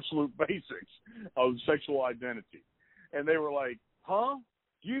 the absolute basics of sexual identity. And they were like, huh?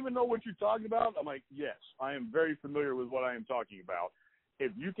 Do you even know what you're talking about? I'm like, yes, I am very familiar with what I am talking about.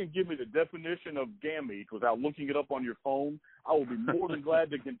 If you can give me the definition of gamete without looking it up on your phone, I will be more than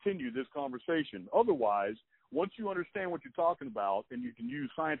glad to continue this conversation. Otherwise, once you understand what you're talking about and you can use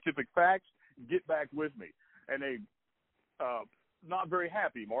scientific facts, get back with me. And they not very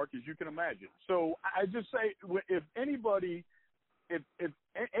happy, Mark, as you can imagine. So I just say, if anybody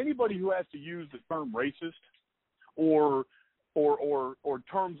who has to use the term racist or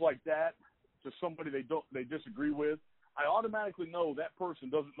terms like that to somebody they disagree with, I automatically know that person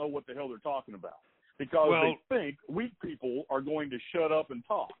doesn't know what the hell they're talking about, because they think weak people are going to shut up and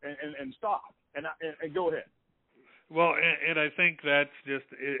talk and stop and go ahead. Well, and I think that's just,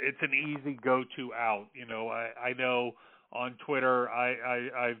 it's an easy go-to out. You know, I know on Twitter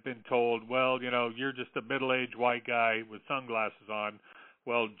I've been told, well, you know, you're just a middle-aged white guy with sunglasses on.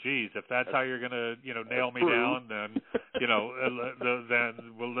 Well, geez, if that's how you're going to, you know, nail me down, then, you know, then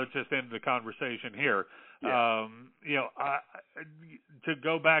let's just end the conversation here. Yeah. You know, to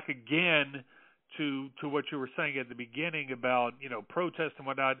go back again to what you were saying at the beginning about, you know, protest and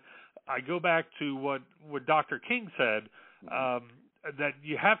whatnot, I go back to what Dr. King said, that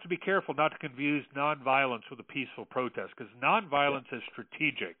you have to be careful not to confuse nonviolence with a peaceful protest, because nonviolence is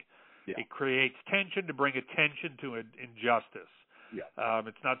strategic. Yeah. It creates tension to bring attention to an injustice. Yeah.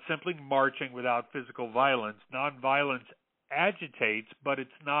 It's not simply marching without physical violence. Nonviolence agitates, but it's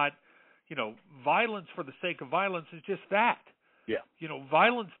not, you know, violence for the sake of violence is just that. Yeah. You know,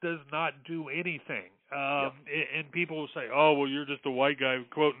 violence does not do anything. And people will say, oh, well, you're just a white guy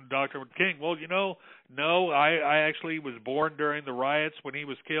quoting Dr. King. Well, you know, no, I actually was born during the riots when he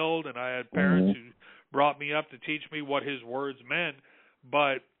was killed, and I had parents who brought me up to teach me what his words meant.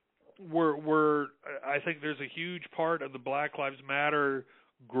 But I think there's a huge part of the Black Lives Matter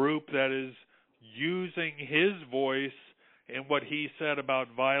group that is using his voice and what he said about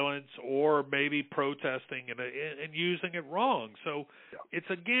violence, or maybe protesting and using it wrong. So it's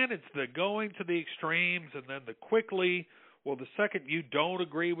the going to the extremes, and then the quickly, well, the second you don't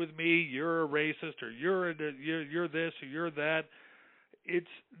agree with me, you're a racist, or you're this, or you're that.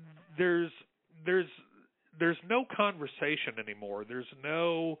 There's no conversation anymore. There's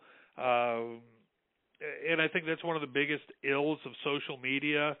no, and I think that's one of the biggest ills of social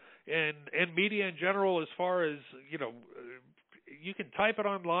media and media in general, as far as, you know, you can type it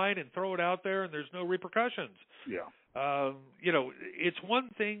online and throw it out there and there's no repercussions. Yeah. You know, it's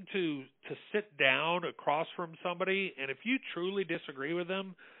one thing to sit down across from somebody, and if you truly disagree with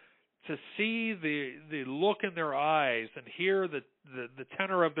them, to see the look in their eyes and hear the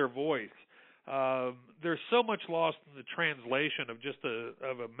tenor of their voice. There's so much lost in the translation of just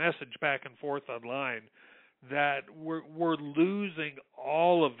of a message back and forth online that we're losing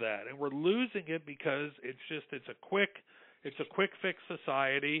all of that, and we're losing it because it's a quick fix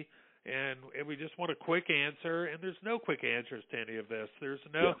society, and we just want a quick answer, and there's no quick answers to any of this. There's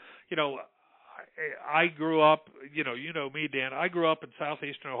no, I grew up, you know me, Dan. I grew up in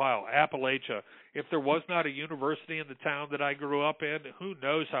southeastern Ohio, Appalachia. If there was not a university in the town that I grew up in, who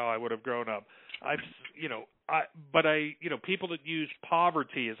knows how I would have grown up. People that use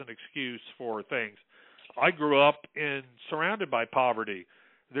poverty as an excuse for things. I grew up surrounded by poverty.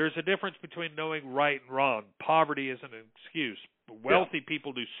 There's a difference between knowing right and wrong. Poverty isn't an excuse. Wealthy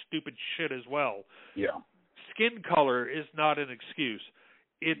people do stupid shit as well. Yeah. Skin color is not an excuse.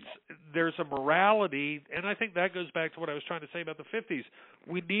 There's a morality, and I think that goes back to what I was trying to say about the 50s.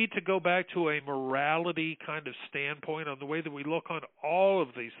 We need to go back to a morality kind of standpoint on the way that we look on all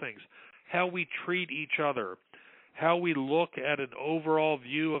of these things, how we treat each other, how we look at an overall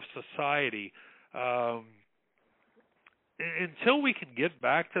view of society. Until we can get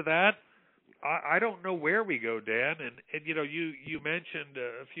back to that, I don't know where we go, Dan. And you mentioned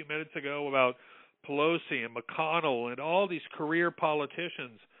a few minutes ago about Pelosi and McConnell and all these career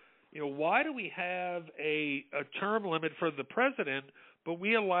politicians. Why do we have a term limit for the president, but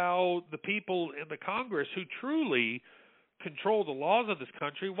we allow the people in the Congress who truly control the laws of this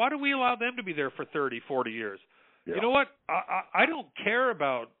country, why do we allow them to be there for 30, 40 years? Yeah. You know what? I don't care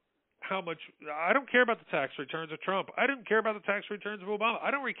about I don't care about the tax returns of Trump. I don't care about the tax returns of Obama. I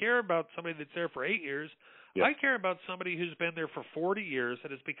don't really care about somebody that's there for 8 years. Yeah. I care about somebody who's been there for 40 years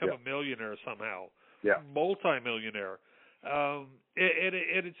and has become a millionaire somehow, multi-millionaire.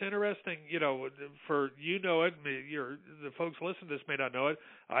 It's interesting, for it, the folks listening to this may not know it.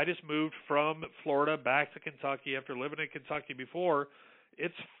 I just moved from Florida back to Kentucky after living in Kentucky before.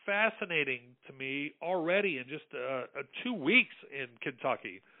 It's fascinating to me already in just 2 weeks in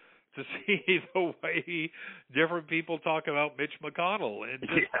Kentucky to see the way different people talk about Mitch McConnell and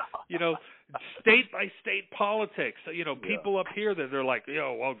just, state by state politics. People up here that they're like,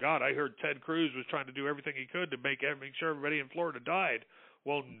 well, God, I heard Ted Cruz was trying to do everything he could to make sure everybody in Florida died.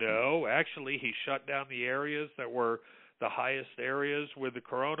 Well, no, actually, he shut down the areas that were the highest areas with the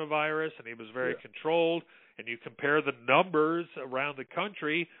coronavirus, and he was very controlled. And you compare the numbers around the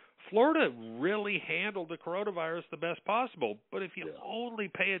country, Florida really handled the coronavirus the best possible. But if you only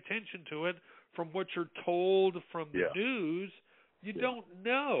pay attention to it from what you're told from the news, you don't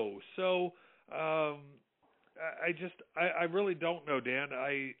know. So I really don't know, Dan.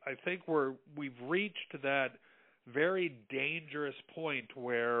 I think we've reached that very dangerous point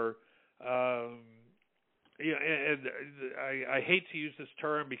where and I hate to use this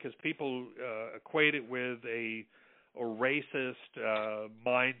term because people equate it with a racist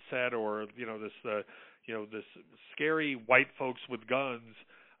mindset, or this scary white folks with guns.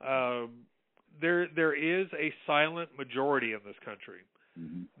 There is a silent majority in this country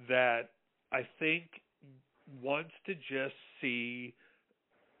that I think wants to just see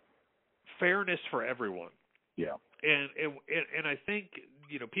fairness for everyone. Yeah. And I think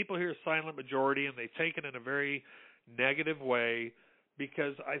people hear silent majority and they take it in a very negative way,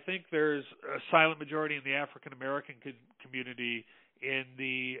 because I think there's a silent majority in the African American community, in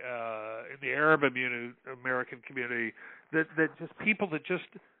the Arab American community, that just people that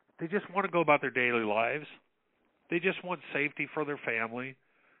they just want to go about their daily lives. They just want safety for their family.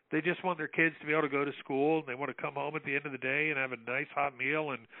 They just want their kids to be able to go to school, and they want to come home at the end of the day and have a nice hot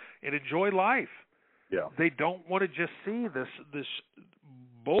meal and enjoy life. Yeah. They don't want to just see this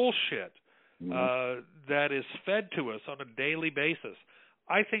bullshit that is fed to us on a daily basis.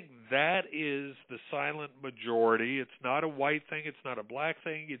 I think that is the silent majority. It's not a white thing. It's not a black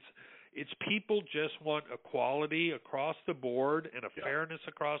thing. It's people just want equality across the board and a fairness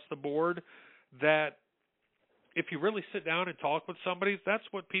across the board. That if you really sit down and talk with somebody, that's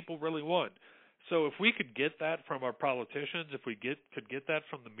what people really want. So if we could get that from our politicians, if we could get that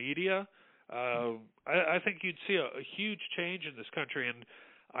from the media, I think you'd see a huge change in this country. And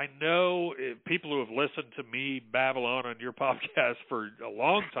I know people who have listened to me babble on your podcast for a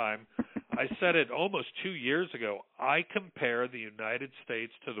long time. I said it almost 2 years ago. I compare the United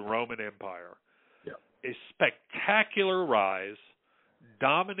States to the Roman Empire. Yeah. A spectacular rise,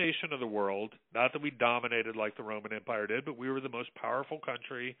 domination of the world. Not that we dominated like the Roman Empire did, but we were the most powerful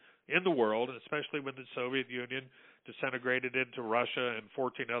country in the world, and especially when the Soviet Union disintegrated into Russia and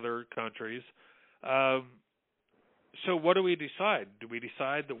 14 other countries. So what do we decide? Do we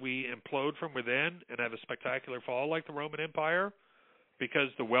decide that we implode from within and have a spectacular fall like the Roman Empire because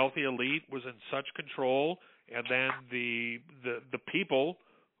the wealthy elite was in such control, and then the people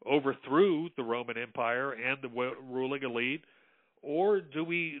overthrew the Roman Empire and the ruling elite? or do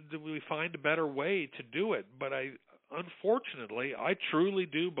we find a better way to do it? But unfortunately, I truly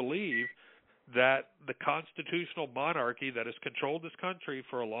do believe that the constitutional monarchy that has controlled this country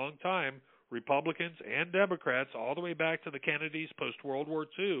for a long time, Republicans and Democrats, all the way back to the Kennedys post-World War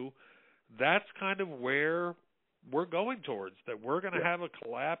II, that's kind of where we're going towards, that we're going to have a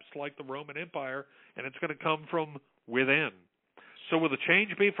collapse like the Roman Empire, and it's going to come from within. So will the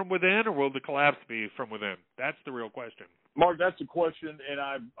change be from within, or will the collapse be from within? That's the real question. Mark, that's a question, and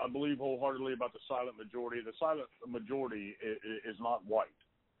I believe wholeheartedly about the silent majority. The silent majority is not white.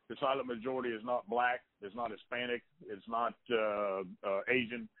 The silent majority is not black. It's not Hispanic. It's not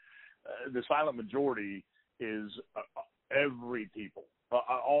Asian. The silent majority is every people,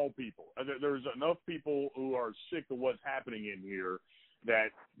 all people. There's enough people who are sick of what's happening in here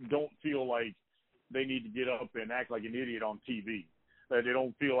that don't feel like they need to get up and act like an idiot on TV. That they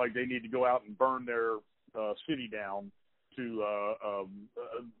don't feel like they need to go out and burn their city down to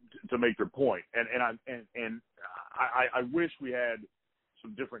make their point. And I wish we had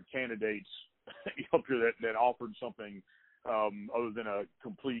some different candidates up here that offered something other than a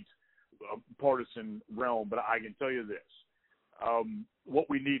complete partisan realm. But I can tell you this. What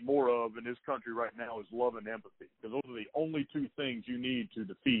we need more of in this country right now is love and empathy, because those are the only two things you need to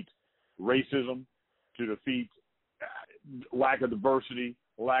defeat racism, to defeat lack of diversity,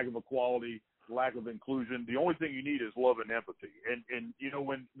 lack of equality, lack of inclusion. The only thing you need is love and empathy. And you know,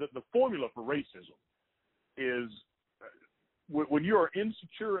 when the formula for racism is when you are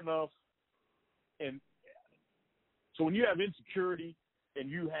insecure enough, and so when you have insecurity and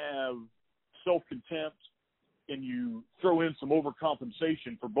you have self-contempt and you throw in some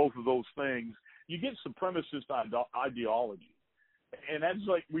overcompensation for both of those things, you get supremacist ideology. And that's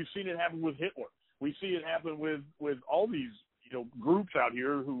like, we've seen it happen with Hitler. We see it happen with all these, you know, groups out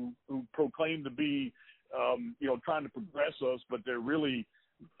here who proclaim to be, you know, trying to progress us, but they're really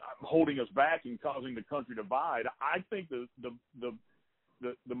holding us back and causing the country to divide. I think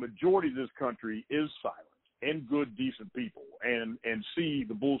the majority of this country is silent and good, decent people, and see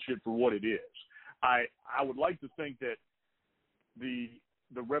the bullshit for what it is. I would like to think that the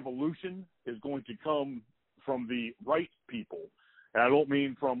revolution is going to come from the right people. And I don't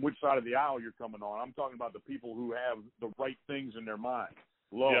mean from which side of the aisle you're coming on. I'm talking about the people who have the right things in their mind.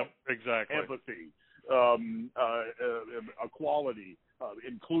 Love, exactly. Empathy, equality,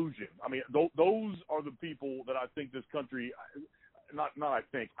 inclusion. I mean, those are the people that I think this country,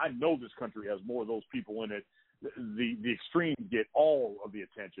 I know this country has more of those people in it. The extremes get all of the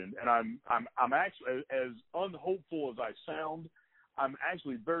attention. And I'm actually, as unhopeful as I sound, I'm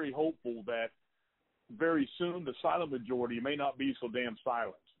actually very hopeful that very soon the silent majority may not be so damn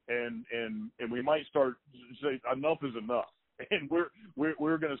silent, and we might start to say enough is enough, and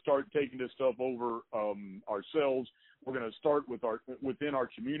we're going to start taking this stuff over ourselves. We're going to start within our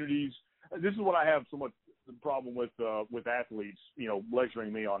communities. This is what I have so much the problem with athletes, you know,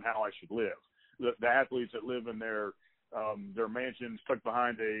 lecturing me on how I should live. The athletes that live in their mansions tucked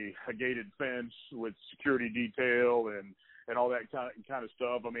behind a gated fence with security detail and all that kind of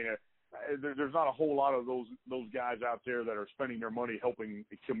stuff. I mean, there's not a whole lot of those guys out there that are spending their money helping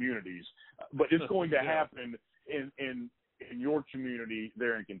communities, but it's going to happen in your community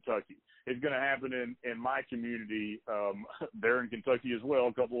there in Kentucky. It's going to happen in my community there in Kentucky as well,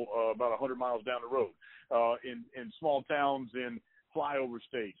 about 100 miles down the road, in small towns in flyover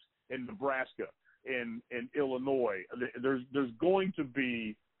states, in Nebraska, in Illinois. There's going to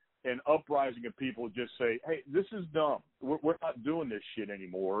be an uprising of people just say, hey, this is dumb. We're not doing this shit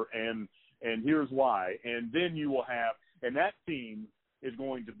anymore, and here's why. And then you will have, and that theme is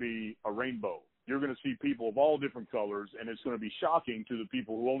going to be a rainbow. You're going to see people of all different colors, and it's going to be shocking to the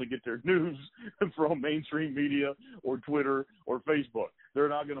people who only get their news from mainstream media or Twitter or Facebook. They're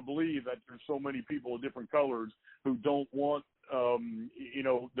not going to believe that there's so many people of different colors who don't want, you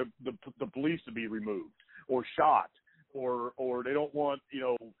know, the police to be removed or shot, or they don't want, you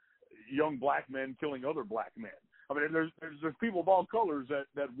know, young black men killing other black men. I mean, there's people of all colors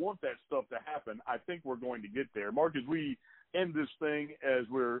that want that stuff to happen. I think we're going to get there. Mark, as we end this thing, as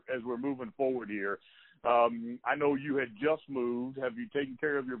we're moving forward here, I know you had just moved. Have you taken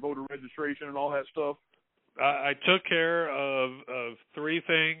care of your voter registration and all that stuff? I took care of three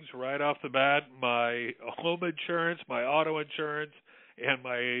things right off the bat: my home insurance, my auto insurance, and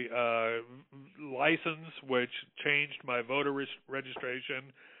my license, which changed my voter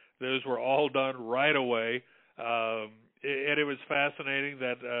registration. Those were all done right away. And it was fascinating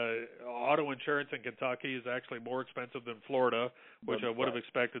that auto insurance in Kentucky is actually more expensive than Florida, which I would have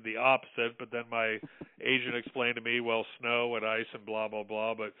expected the opposite. But then my agent explained to me, well, snow and ice and blah, blah,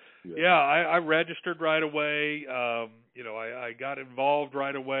 blah. But, I registered right away. I got involved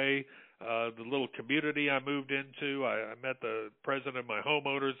right away. The little community I moved into, I met the president of my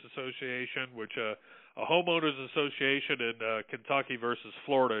homeowners association, which a homeowners association in Kentucky versus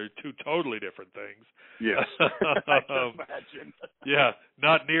Florida are two totally different things. Yes, I can imagine. Yeah,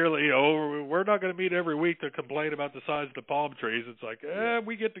 not nearly. We're not going to meet every week to complain about the size of the palm trees. It's like,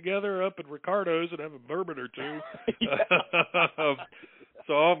 we get together up at Ricardo's and have a bourbon or two.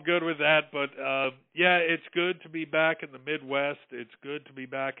 So I'm good with that. But, it's good to be back in the Midwest. It's good to be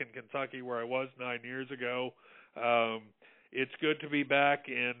back in Kentucky where I was 9 years ago. It's good to be back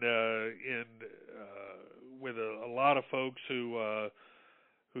in with a lot of folks who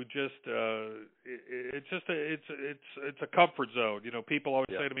just it's a comfort zone. People always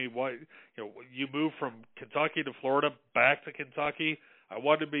say to me, "Why you moved from Kentucky to Florida back to Kentucky?" I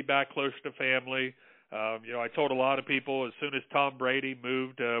wanted to be back closer to family. I told a lot of people as soon as Tom Brady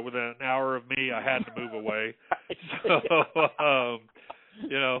moved within an hour of me, I had to move away. So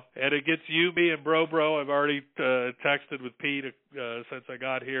and it gets me and Bro. I've already texted with Pete since I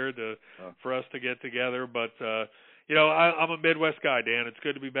got here for us to get together. But I'm a Midwest guy, Dan. It's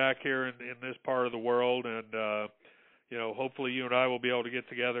good to be back here in this part of the world, and hopefully you and I will be able to get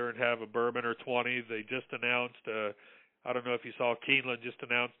together and have a bourbon or 20. They just announced. I don't know if you saw, Keeneland just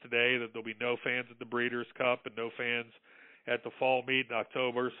announced today that there'll be no fans at the Breeders' Cup and no fans at the fall meet in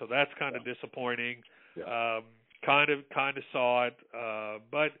October. So that's kind of disappointing. Yeah. Kind of saw it,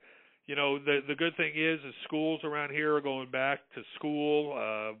 but the good thing is schools around here are going back to school,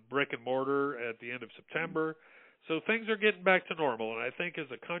 brick and mortar at the end of September, so things are getting back to normal. And I think as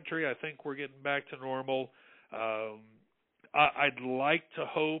a country, we're getting back to normal. I'd like to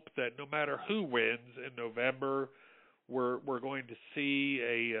hope that no matter who wins in November, we're going to see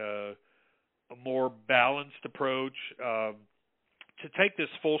a more balanced approach. To take this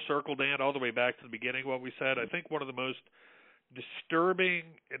full circle, Dan, all the way back to the beginning, what we said, I think one of the most disturbing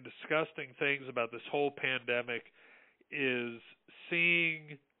and disgusting things about this whole pandemic is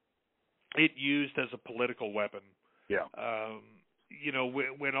seeing it used as a political weapon. Yeah.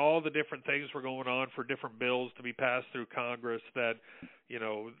 When all the different things were going on for different bills to be passed through Congress, that,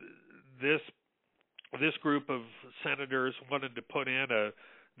 this group of senators wanted to put in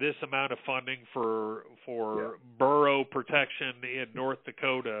this amount of funding for borough protection in North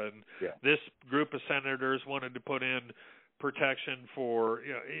Dakota, and this group of senators wanted to put in protection for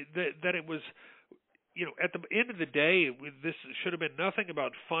that it was at the end of the day this should have been nothing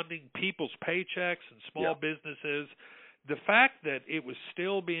about funding people's paychecks and small businesses. The fact that it was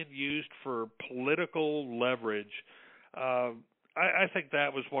still being used for political leverage, I think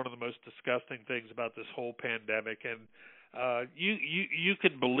that was one of the most disgusting things about this whole pandemic. And you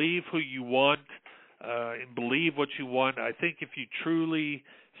can believe who you want and believe what you want. I think if you truly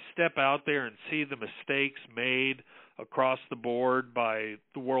step out there and see the mistakes made across the board by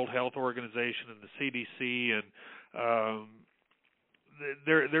the World Health Organization and the CDC, and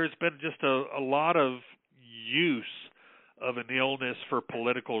there's been just a lot of use of an illness for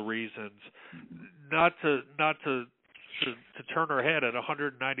political reasons, not to turn our head at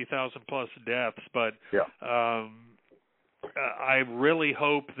 190,000 plus deaths, but I really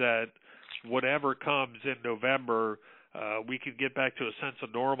hope that whatever comes in November, we can get back to a sense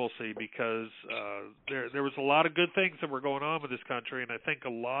of normalcy, because there was a lot of good things that were going on with this country, and I think a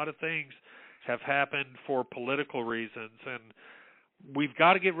lot of things have happened for political reasons, and we've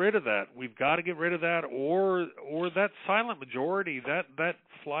got to get rid of that. We've got to get rid of that, or that silent majority, that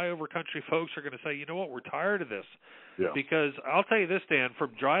flyover country folks are going to say, you know what, we're tired of this. Yeah. Because I'll tell you this, Dan,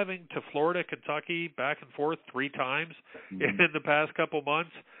 from driving to Florida, Kentucky, back and forth 3 times in the past couple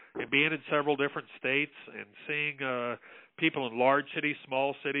months, and being in several different states and seeing people in large cities,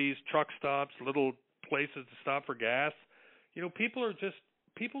 small cities, truck stops, little places to stop for gas, people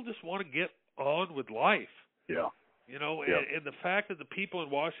just want to get on with life. Yeah. And the fact that the people in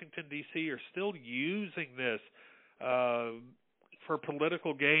Washington, D.C. are still using this for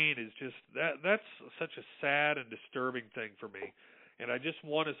political gain is just that's such a sad and disturbing thing for me. And I just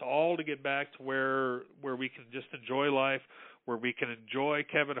want us all to get back to where we can just enjoy life, where we can enjoy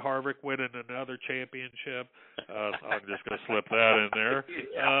Kevin Harvick winning another championship. I'm just going to slip that in there.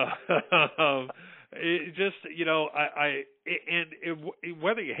 It just,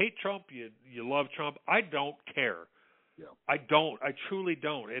 whether you hate Trump, you love Trump, I don't care. Yeah. I truly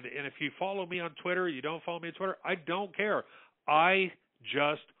don't. And if you follow me on Twitter, you don't follow me on Twitter, I don't care. I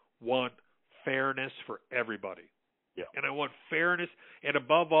just want fairness for everybody. Yeah. And I want fairness. And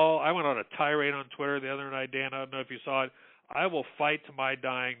above all, I went on a tirade on Twitter the other night, Dan. I don't know if you saw it. I will fight to my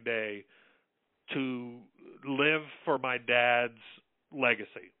dying day to live for my dad's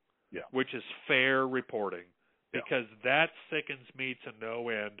legacy, which is fair reporting, because that sickens me to no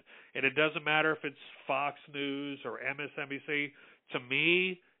end. And it doesn't matter if it's Fox News or MSNBC. To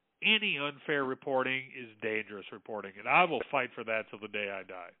me, any unfair reporting is dangerous reporting, and I will fight for that till the day I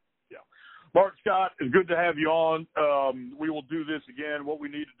die. Yeah. Mark Scott, it's good to have you on. We will do this again. What we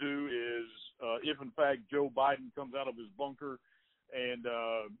need to do is, if in fact Joe Biden comes out of his bunker and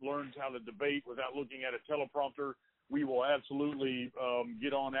learns how to debate without looking at a teleprompter, we will absolutely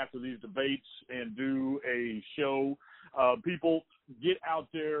get on after these debates and do a show. People, get out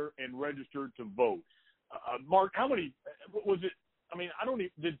there and register to vote. Mark, how many was it? I mean, I don't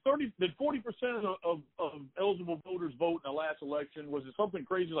even, did 40% of eligible voters vote in the last election? Was it something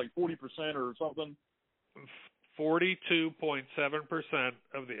crazy like 40% or something? 42.7%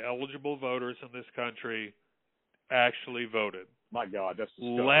 of the eligible voters in this country actually voted. My God, that's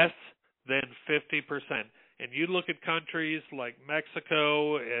disgusting. Less than 50%. And you look at countries like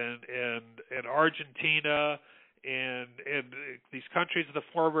Mexico and Argentina and these countries of the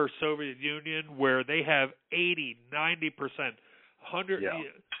former Soviet Union where they have 80, 90%.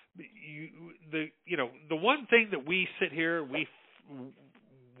 The one thing that we sit here, we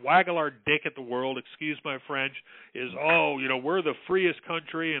waggle our dick at the world, excuse my French, is, we're the freest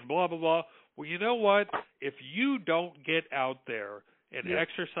country and blah, blah, blah. Well, you know what? If you don't get out there and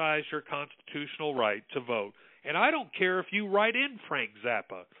exercise your constitutional right to vote, and I don't care if you write in Frank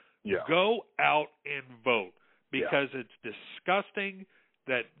Zappa, go out and vote, because it's disgusting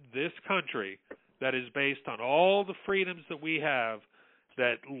that this country that is based on all the freedoms that we have,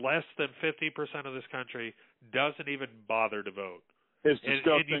 that less than 50% of this country doesn't even bother to vote. It's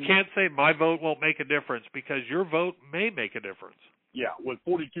disgusting. And you can't say my vote won't make a difference, because your vote may make a difference. Yeah, with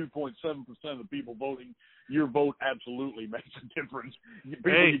 42.7% of the people voting, your vote absolutely makes a difference. You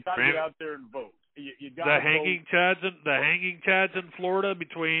got to get out there and vote. You got the hanging chads in Florida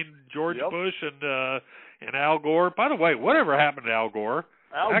between George Bush and Al Gore. By the way, whatever happened to Al Gore?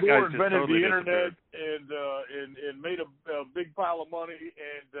 Al Gore invented the internet and made a big pile of money,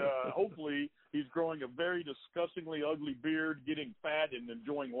 and hopefully he's growing a very disgustingly ugly beard, getting fat, and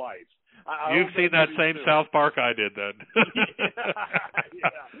enjoying life. You've seen that same South Park I did then.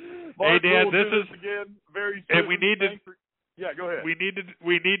 Mark, hey Dan, this is again very soon. And we need to. Go ahead. We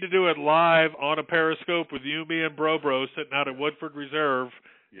need to do it live on a Periscope with you, me, and Bro sitting out at Woodford Reserve.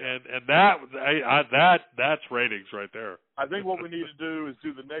 Yeah. And that's ratings right there. I think what we need to do is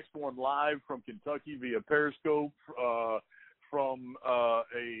do the next one live from Kentucky via Periscope from a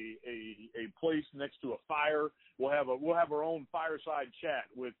place next to a fire. We'll have our own fireside chat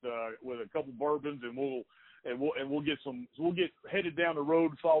with a couple bourbons, and we'll get headed down the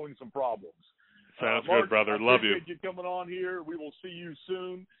road solving some problems. Sounds Mark, good, brother. Love you. I appreciate you coming on here. We will see you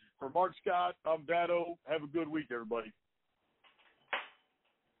soon. For Mark Scott, I'm Dado. Have a good week, everybody.